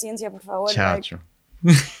 dame paciencia, por favor. Like,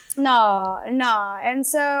 no. And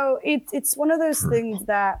so it's one of those things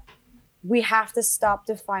that we have to stop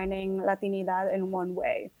defining Latinidad in one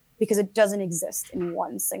way, because it doesn't exist in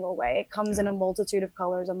one single way. It comes in a multitude of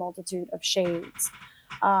colors, a multitude of shades.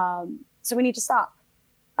 So we need to stop.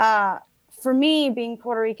 For me, being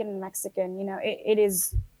Puerto Rican and Mexican, it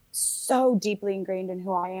is so deeply ingrained in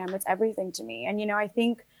who I am. It's everything to me. And, I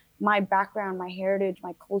think my background, my heritage,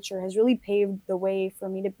 my culture has really paved the way for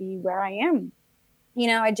me to be where I am.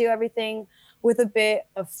 I do everything with a bit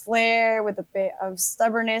of flair, with a bit of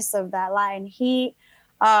stubbornness, of that Latin heat.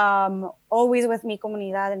 Always with mi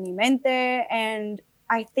comunidad en mi mente. And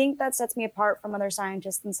I think that sets me apart from other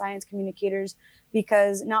scientists and science communicators,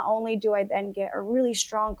 because not only do I then get a really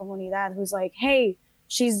strong comunidad who's like, hey,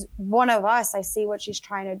 she's one of us. I see what she's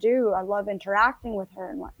trying to do. I love interacting with her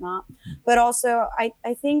and whatnot. But also,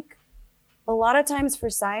 I think a lot of times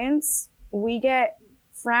for science, we get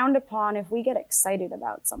frowned upon if we get excited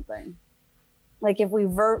about something. Like if we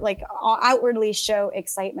outwardly show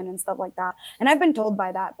excitement and stuff like that. And I've been told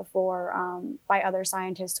by that before by other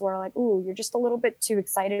scientists who are like, ooh, you're just a little bit too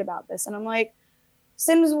excited about this. And I'm like,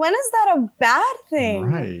 since when is that a bad thing?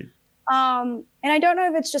 Right. And I don't know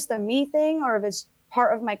if it's just a me thing or if it's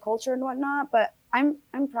part of my culture and whatnot, but I'm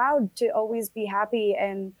proud to always be happy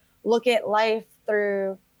and look at life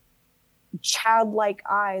through childlike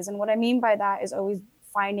eyes. And what I mean by that is always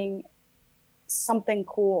finding something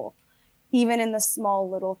cool. Even in the small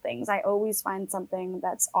little things, I always find something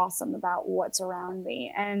that's awesome about what's around me.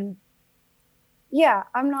 And yeah,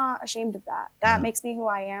 I'm not ashamed of that. That makes me who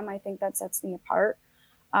I am. I think that sets me apart.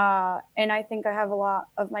 And I think I have a lot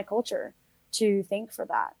of my culture to thank for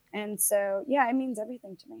that. And so, yeah, it means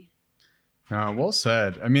everything to me. Well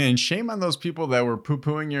said. I mean, and shame on those people that were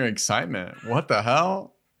poo-pooing your excitement. What the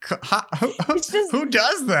hell? Who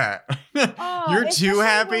does that? You're too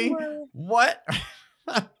happy? What?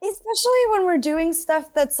 Especially when we're doing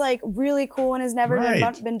stuff that's like really cool and has never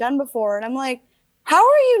been done before. And I'm like, how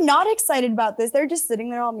are you not excited about this? They're just sitting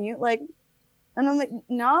there all mute. Like, and I'm like,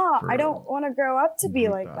 nah, I don't want to grow up to be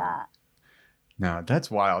like that. No,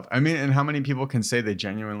 that's wild. I mean, and how many people can say they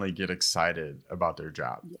genuinely get excited about their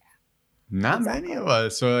job? Yeah. Not many of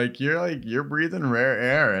us. So you're breathing rare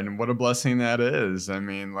air, and what a blessing that is. I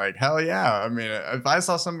mean, like, hell yeah. I mean, if I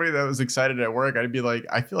saw somebody that was excited at work, I'd be like,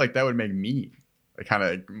 I feel like that would make me kind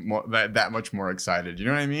of that much more excited. You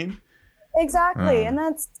know what I mean? Exactly. And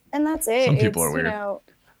that's it. Some people are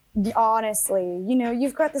weird. Honestly,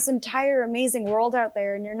 you've got this entire amazing world out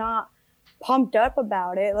there and you're not pumped up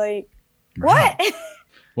about it. Like, what?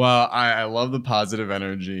 Well, I love the positive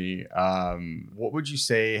energy. What would you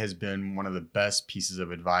say has been one of the best pieces of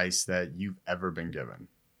advice that you've ever been given?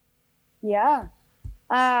 Yeah.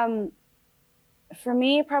 Um, for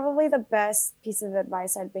me, probably the best piece of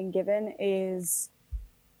advice I've been given is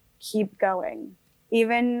keep going.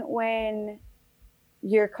 Even when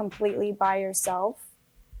you're completely by yourself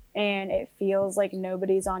and it feels like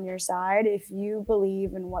nobody's on your side, if you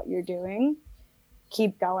believe in what you're doing,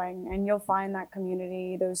 keep going and you'll find that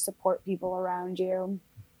community, those support people around you.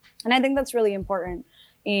 And I think that's really important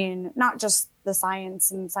in not just the science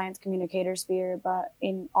and science communicator sphere, but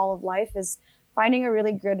in all of life, is finding a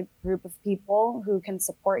really good group of people who can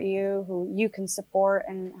support you, who you can support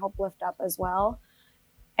and help lift up as well.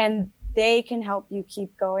 And they can help you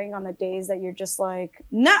keep going on the days that you're just like,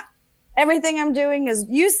 nah, everything I'm doing is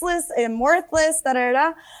useless and worthless, da da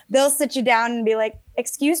da. They'll sit you down and be like,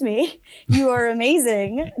 excuse me, you are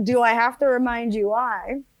amazing. Do I have to remind you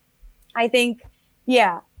why? I think,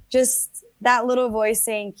 yeah, just that little voice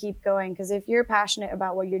saying keep going. Because if you're passionate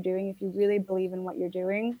about what you're doing, if you really believe in what you're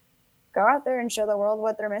doing, go out there and show the world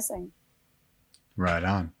what they're missing. Right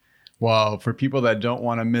on. Well, for people that don't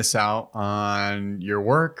want to miss out on your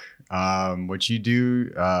work, what you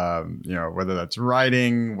do, whether that's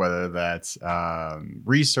writing, whether that's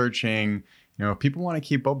researching, if people want to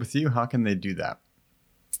keep up with you, how can they do that?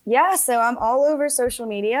 Yeah, so I'm all over social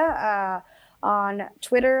media. On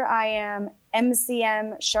Twitter, I am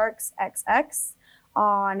MCMSharksXX.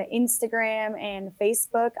 On Instagram and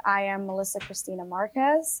Facebook, I am Melissa Cristina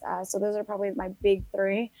Marquez. So those are probably my big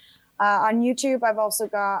three. On YouTube, I've also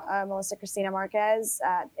got Melissa Cristina Marquez.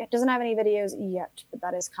 It doesn't have any videos yet, but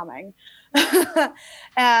that is coming.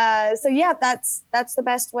 So yeah, that's the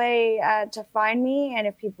best way to find me. And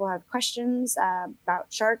if people have questions about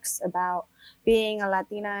sharks, about being a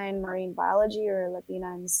Latina in marine biology or a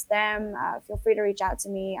Latina in STEM, feel free to reach out to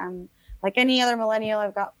me. I'm like any other millennial.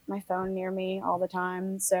 I've got my phone near me all the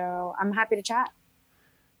time. So I'm happy to chat.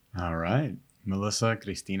 All right. Melissa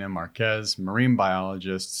Cristina Marquez, marine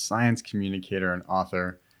biologist, science communicator, and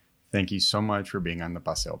author. Thank you so much for being on the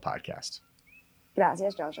Paseo podcast.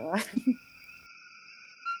 Gracias, Joshua.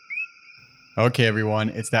 Okay, everyone.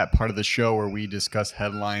 It's that part of the show where we discuss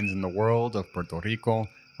headlines in the world of Puerto Rico.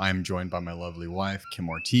 I'm joined by my lovely wife, Kim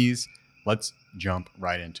Ortiz. Let's jump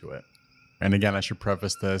right into it. And again, I should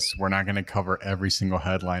preface this. We're not going to cover every single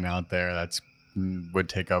headline out there. That's would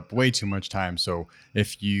take up way too much time. So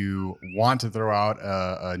if you want to throw out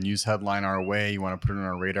a news headline our way, you want to put it on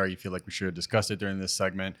our radar, you feel like we should have discussed it during this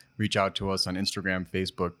segment, reach out to us on Instagram,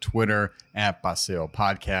 Facebook, Twitter at Paseo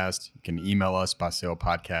Podcast. You can email us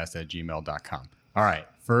paseopodcast@gmail.com. All right.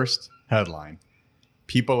 First headline.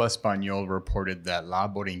 People Español reported that La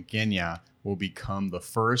Borinqueña will become the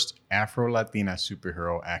first Afro-Latina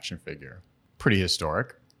superhero action figure. Pretty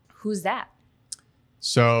historic. Who's that?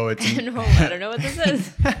 So it's I don't know what this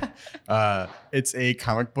is. It's a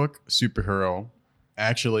comic book superhero.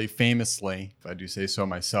 Actually, famously, if I do say so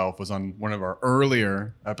myself, was on one of our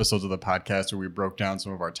earlier episodes of the podcast where we broke down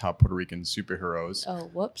some of our top Puerto Rican superheroes. Oh,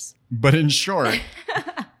 whoops. But in short,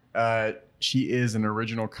 she is an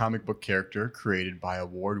original comic book character created by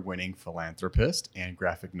award-winning philanthropist and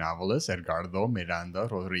graphic novelist Edgardo Miranda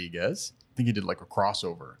Rodriguez. I think he did like a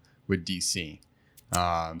crossover with DC.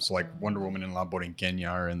 So like Wonder Woman and La Borinqueña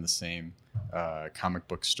are in the same comic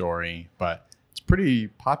book story, but it's pretty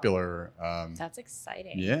popular. That's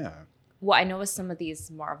exciting. Yeah. Well, I know with some of these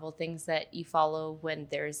Marvel things that you follow when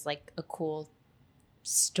there's like a cool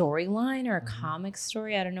storyline or a comic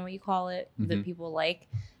story, I don't know what you call it, that people like,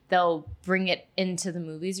 they'll bring it into the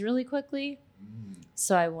movies really quickly.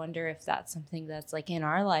 So I wonder if that's something that's like in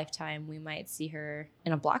our lifetime, we might see her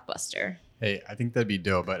in a blockbuster. Hey, I think that'd be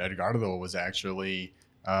dope. But Edgardo was actually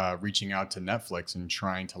reaching out to Netflix and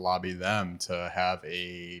trying to lobby them to have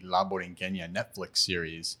a La Borinqueña Netflix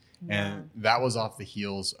series. Yeah. And that was off the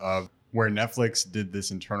heels of where Netflix did this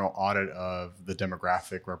internal audit of the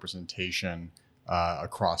demographic representation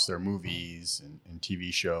across their movies and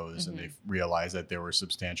TV shows. And they realized that they were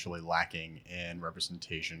substantially lacking in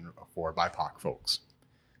representation for BIPOC folks.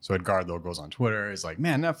 So Edgardo goes on Twitter, is like,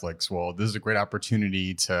 man, Netflix, well, this is a great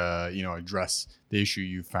opportunity to, address the issue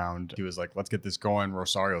you found. He was like, let's get this going.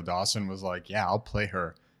 Rosario Dawson was like, yeah, I'll play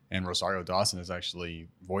her. And Rosario Dawson has actually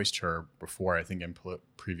voiced her before, I think in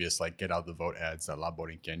previous like Get Out the Vote ads that La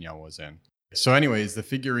Borinqueña was in. So anyways, the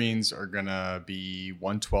figurines are going to be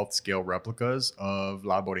 1/12 scale replicas of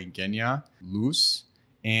La Borinqueña, Luz,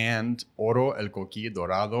 and Oro, El Coquí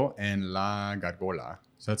Dorado, and La Gargola.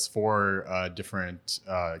 So that's four different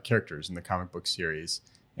characters in the comic book series.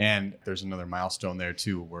 And there's another milestone there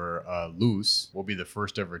too, where Luz will be the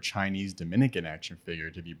first ever Chinese Dominican action figure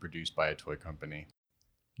to be produced by a toy company.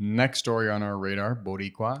 Next story on our radar,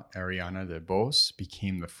 Boricua Ariana DeBose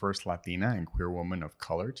became the first Latina and queer woman of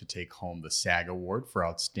color to take home the SAG Award for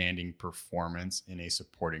Outstanding Performance in a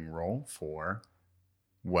Supporting Role for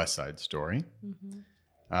West Side Story.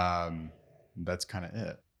 That's kind of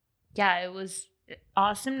it. Yeah, it was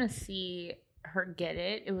awesome to see her get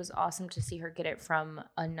it. It was awesome to see her get it from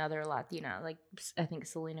another Latina. Like, I think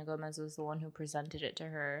Selena Gomez was the one who presented it to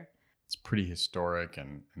her. It's pretty historic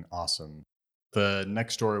and awesome. The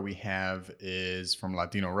next story we have is from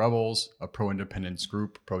Latino Rebels, a pro-independence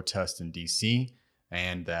group protest in D.C.,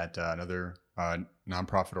 and that another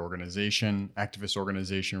nonprofit organization, activist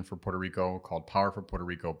organization for Puerto Rico called Power for Puerto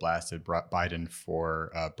Rico blasted Biden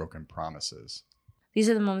for broken promises. These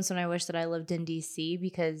are the moments when I wish that I lived in D.C.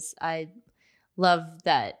 because I love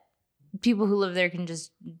that people who live there can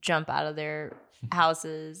just jump out of their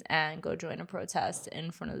houses and go join a protest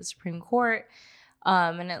in front of the Supreme Court.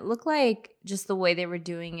 And it looked like just the way they were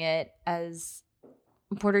doing it, as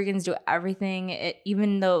Puerto Ricans do everything,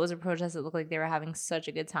 even though it was a protest, it looked like they were having such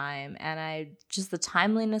a good time. And just the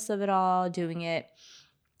timeliness of it all, doing it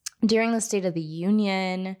during the State of the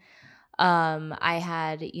Union. I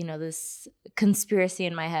had, this conspiracy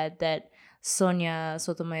in my head that Sonia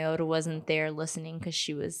Sotomayor wasn't there listening because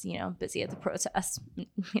she was, busy at the protest.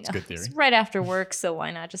 It's a good theory. It's right after work, so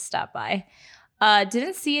why not just stop by?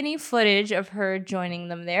 Didn't see any footage of her joining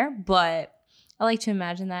them there, but I like to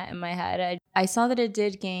imagine that in my head. I saw that it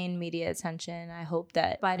did gain media attention. I hope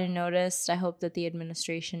that Biden noticed. I hope that the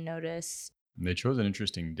administration noticed. They chose an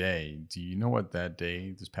interesting day. Do you know what that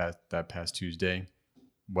day, that past Tuesday,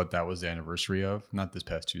 what that was the anniversary of? Not this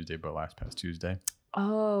past Tuesday, but last past Tuesday.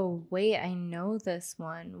 Oh, wait, I know this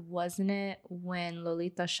one. Wasn't it when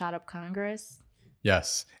Lolita shot up Congress?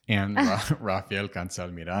 Yes, and Rafael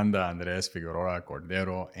Cancel Miranda, Andres Figueroa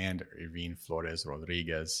Cordero, and Irvine Flores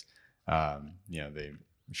Rodriguez, they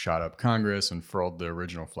shot up Congress, unfurled the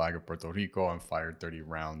original flag of Puerto Rico, and fired 30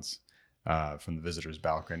 rounds from the visitor's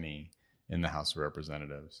balcony in the House of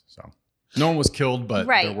Representatives. So no one was killed, but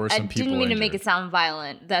there were some people I didn't mean injured. to make it sound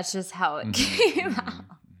violent. That's just how it came out.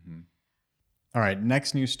 All right,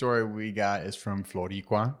 next news story we got is from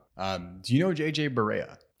Floricua. Do you know JJ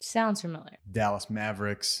Barea? Sounds familiar. Dallas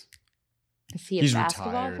Mavericks. Is he a He's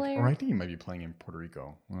basketball retired. player? Or I think he might be playing in Puerto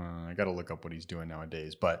Rico. I got to look up what he's doing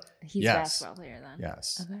nowadays. But he's a basketball player then.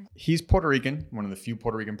 Yes. Okay. He's Puerto Rican, one of the few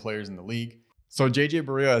Puerto Rican players in the league. So JJ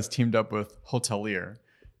Barea has teamed up with Hotelier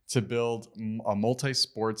to build a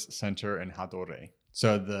multi-sports center in Hadore.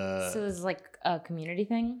 So this is like a community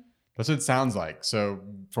thing? That's what it sounds like. So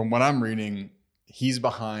from what I'm reading, JJ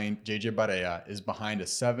Barea is behind a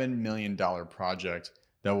 $7 million project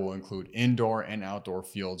that will include indoor and outdoor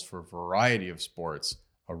fields for a variety of sports,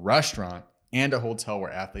 a restaurant, and a hotel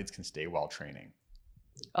where athletes can stay while training.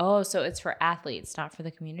 Oh, so it's for athletes, not for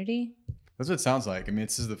the community? That's what it sounds like. I mean,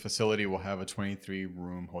 it says the facility will have a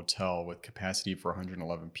 23-room hotel with capacity for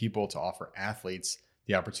 111 people to offer athletes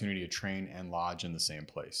the opportunity to train and lodge in the same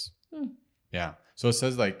place. Yeah. So it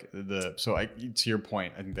says to your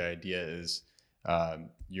point, I think the idea is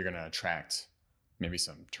you're going to attract maybe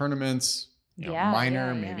some tournaments,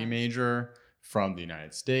 minor, maybe major from the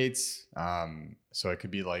United States. So it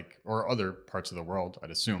could be or other parts of the world, I'd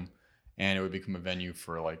assume. And it would become a venue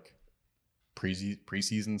for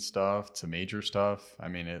preseason stuff to major stuff. I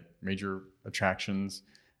mean, major attractions.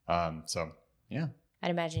 So, yeah.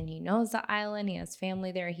 I'd imagine he knows the island. He has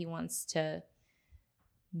family there. He wants to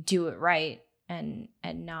do it right and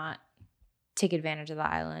not take advantage of the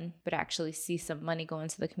island, but actually see some money go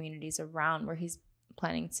into the communities around where he's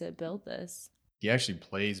planning to build this. He actually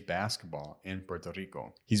plays basketball in Puerto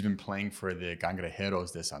Rico. He's been playing for the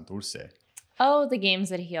Cangrejeros de Santurce. Oh, the games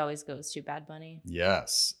that he always goes to, Bad Bunny.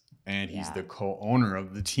 Yes. And he's the co-owner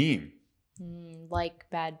of the team. Like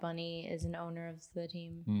Bad Bunny is an owner of the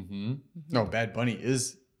team. Mm-hmm. No, Bad Bunny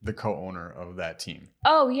is the co-owner of that team.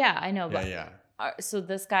 Oh, yeah, I know. Yeah. So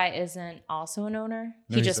this guy isn't also an owner?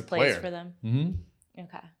 No, he just plays for them? Mm-hmm.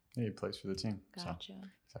 Okay. Yeah, he plays for the team. Gotcha. So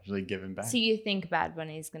he's actually giving back. So you think Bad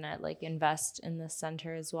Bunny's going to invest in this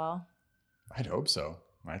center as well? I'd hope so.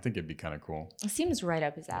 I think it'd be kind of cool. It seems right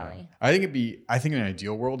up his alley. Yeah. I think in an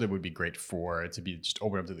ideal world, it would be great for it to be just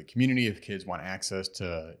open up to the community. If kids want access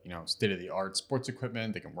to, state-of-the-art sports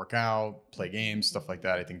equipment, they can work out, play games, stuff like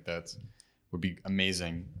that. I think that would be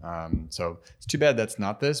amazing. So it's too bad that's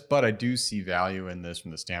not this, but I do see value in this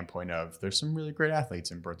from the standpoint of there's some really great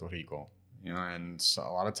athletes in Puerto Rico, and so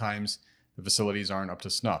a lot of times the facilities aren't up to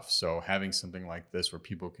snuff. So having something like this where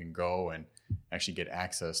people can go and actually get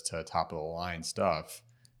access to top of the line stuff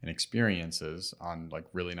and experiences on like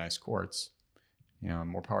really nice courts, you know,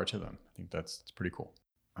 more power to them. I think that's pretty cool.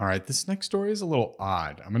 All right, this next story is a little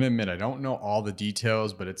odd. I'm gonna admit I don't know all the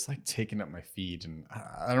details, but it's like taking up my feed, and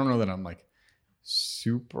I don't know that I'm like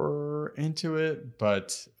super into it.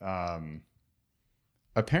 But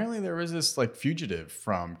apparently there was this like fugitive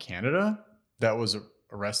from Canada that was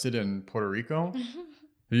arrested in Puerto Rico. Have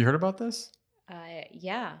you heard about this?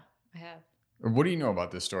 Yeah, I have. What do you know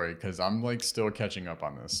about this story? Because I'm like still catching up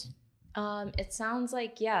on this. It sounds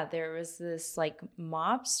like, yeah, there was this like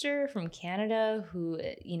mobster from Canada who,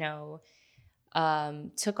 you know,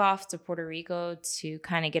 took off to Puerto Rico to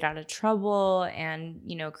kind of get out of trouble and,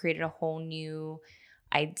 you know, created a whole new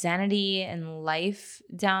identity and life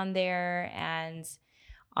down there. And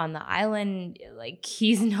on the island, like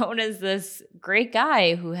he's known as this great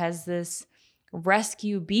guy who has this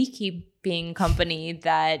rescue beekeeping company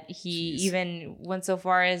that he even went so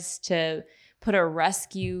far as to put a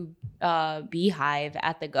rescue beehive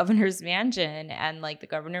at the governor's mansion. And like the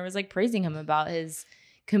governor was like praising him about his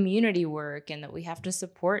community work and that we have to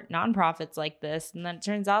support nonprofits like this. And then it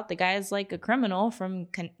turns out the guy is like a criminal from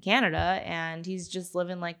Canada and he's just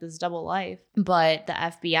living like this double life. But the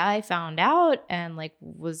FBI found out and like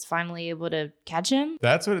was finally able to catch him.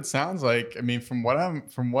 That's what it sounds like. I mean, from what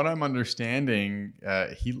I'm understanding,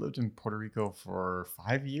 he lived in Puerto Rico for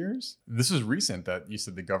 5 years. This was recent that you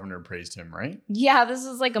said the governor praised him, right? Yeah, this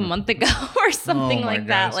was like a month ago or something like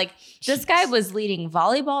that. Like this guy was leading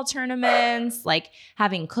volleyball tournaments, like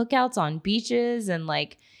having cookouts on beaches, and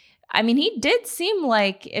like, I mean, he did seem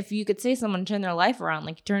like, if you could say someone turned their life around,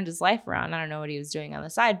 like he turned his life around. I don't know what he was doing on the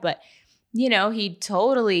side, but you know, he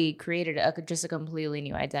totally created just a completely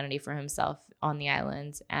new identity for himself on the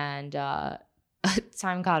island, and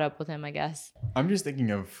time caught up with him, I guess. I'm just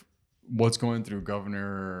thinking of what's going through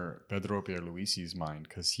Governor Pedro Pierluisi's mind,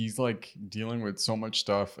 because he's like dealing with so much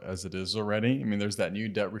stuff as it is already. I mean, there's that new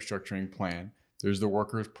debt restructuring plan. There's the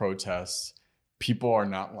workers' protests. People are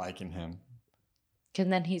not liking him.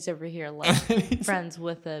 And then he's over here like friends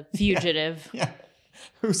with a fugitive. Yeah.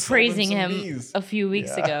 Praising him bees a few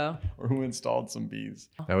weeks ago. Or who installed some bees.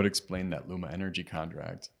 That would explain that Luma Energy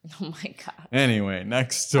contract. Oh my God. Anyway,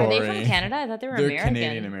 next story. Are they from Canada? I thought they were They're American.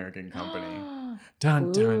 Canadian-American company.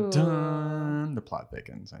 Dun, dun, dun. The plot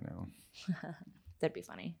thickens, I know. That'd be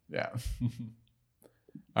funny. Yeah.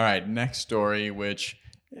 All right, next story, which,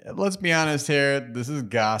 let's be honest here, this is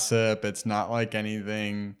gossip. It's not like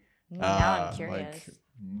anything Now I'm curious. like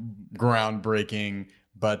groundbreaking,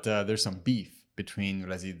 but there's some beef between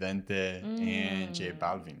Residente and J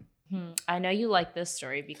Balvin. I know you like this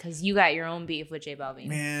story because you got your own beef with J Balvin.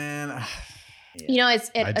 Man, yeah. You know,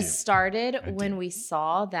 it started when we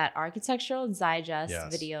saw that Architectural Digest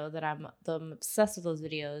video that I'm obsessed with those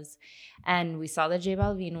videos, and we saw the J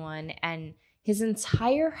Balvin one, and his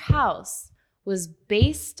entire house was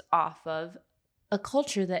based off of a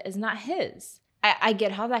culture that is not his. I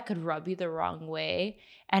get how that could rub you the wrong way,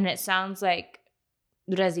 and it sounds like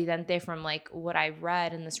Residente, from like what I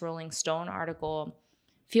read in this Rolling Stone article,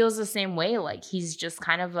 feels the same way. Like he's just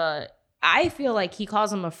kind of I feel like he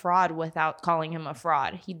calls him a fraud without calling him a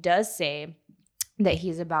fraud. He does say that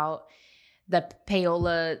he's about the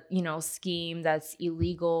payola, you know, scheme that's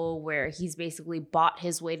illegal, where he's basically bought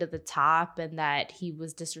his way to the top, and that he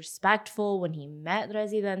was disrespectful when he met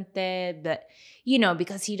Residente, that, you know,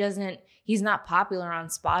 because he's not popular on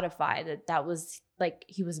Spotify, that was like,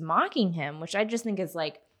 he was mocking him, which I just think is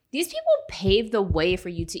like, these people paved the way for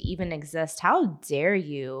you to even exist. How dare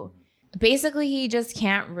you? Basically, he just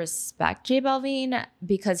can't respect J Balvin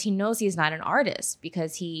because he knows he's not an artist,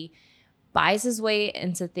 because he buys his way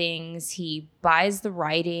into things. He buys the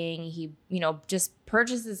writing. He, you know, just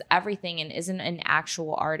purchases everything and isn't an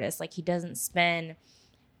actual artist. Like, he doesn't spend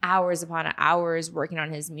hours upon hours working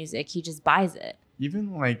on his music. He just buys it.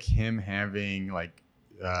 Even like him having like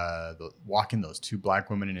walking those two black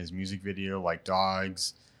women in his music video like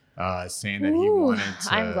dogs, saying that he wanted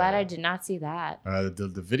to, I'm glad I did not see that.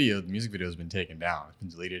 The music video has been taken down. It's been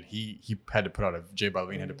deleted. He had to put out J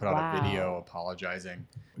Balvin had to put out a video apologizing.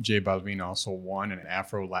 J Balvin also won an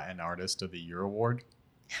Afro Latin Artist of the Year award.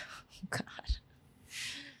 Oh, God.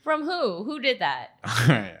 From who? Who did that? All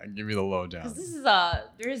right, I'll give you the lowdown. Because this is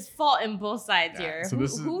there's fault in both sides here. So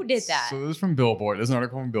who did that? So this is from Billboard. This is an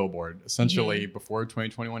article from Billboard. Essentially, before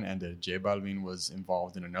 2021 ended, J Balvin was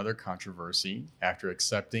involved in another controversy after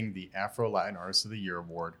accepting the Afro Latin Artist of the Year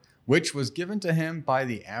award, which was given to him by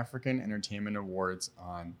the African Entertainment Awards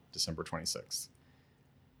on December 26th.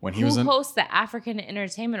 When Who hosts the African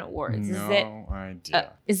Entertainment Awards? No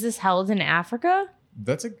idea. Is this held in Africa?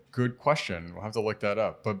 That's a good question. We'll have to look that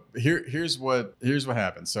up. But here's what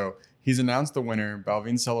happened. So he's announced the winner.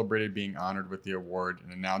 Balvin celebrated being honored with the award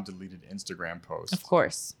in a now deleted Instagram post. Of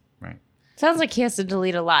course. Right. Sounds like he has to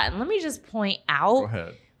delete a lot. And let me just point Go out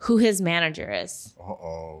ahead. who his manager is.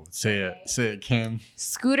 Uh-oh. Say it, Kim.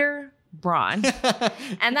 Scooter Braun.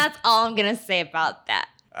 And that's all I'm going to say about that.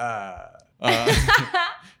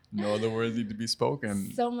 No other words need to be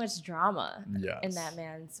spoken. So much drama Yes. in that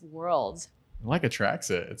man's world. Like attracts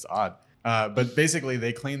it. It's odd. But basically,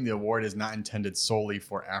 they claim the award is not intended solely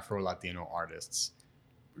for Afro-Latino artists.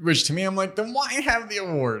 Which to me, I'm like, then why have the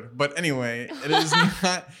award? But anyway, it is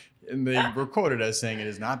not. And they were quoted as saying it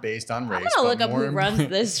is not based on race. I'm going to look up who runs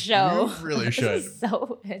this show. You really should.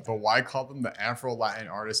 But why call them the Afro-Latin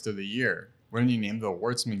Artist of the Year? Wouldn't you name the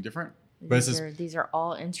award something different? But these are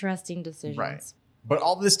all interesting decisions. Right. But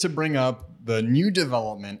all this to bring up the new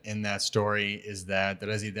development in that story is that the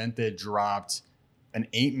Residente dropped an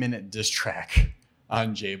 8-minute diss track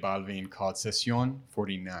on J Balvin called Session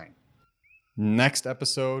 49. Next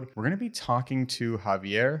episode, we're going to be talking to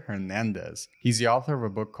Javier Hernandez. He's the author of a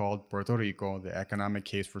book called Puerto Rico, The Economic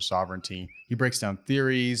Case for Sovereignty. He breaks down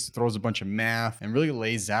theories, throws a bunch of math, and really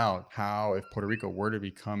lays out how if Puerto Rico were to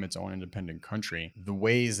become its own independent country, the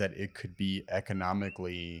ways that it could be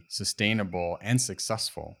economically sustainable and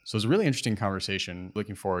successful. So it's a really interesting conversation.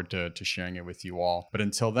 Looking forward to sharing it with you all. But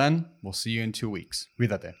until then, we'll see you in 2 weeks.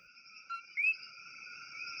 Cuídate.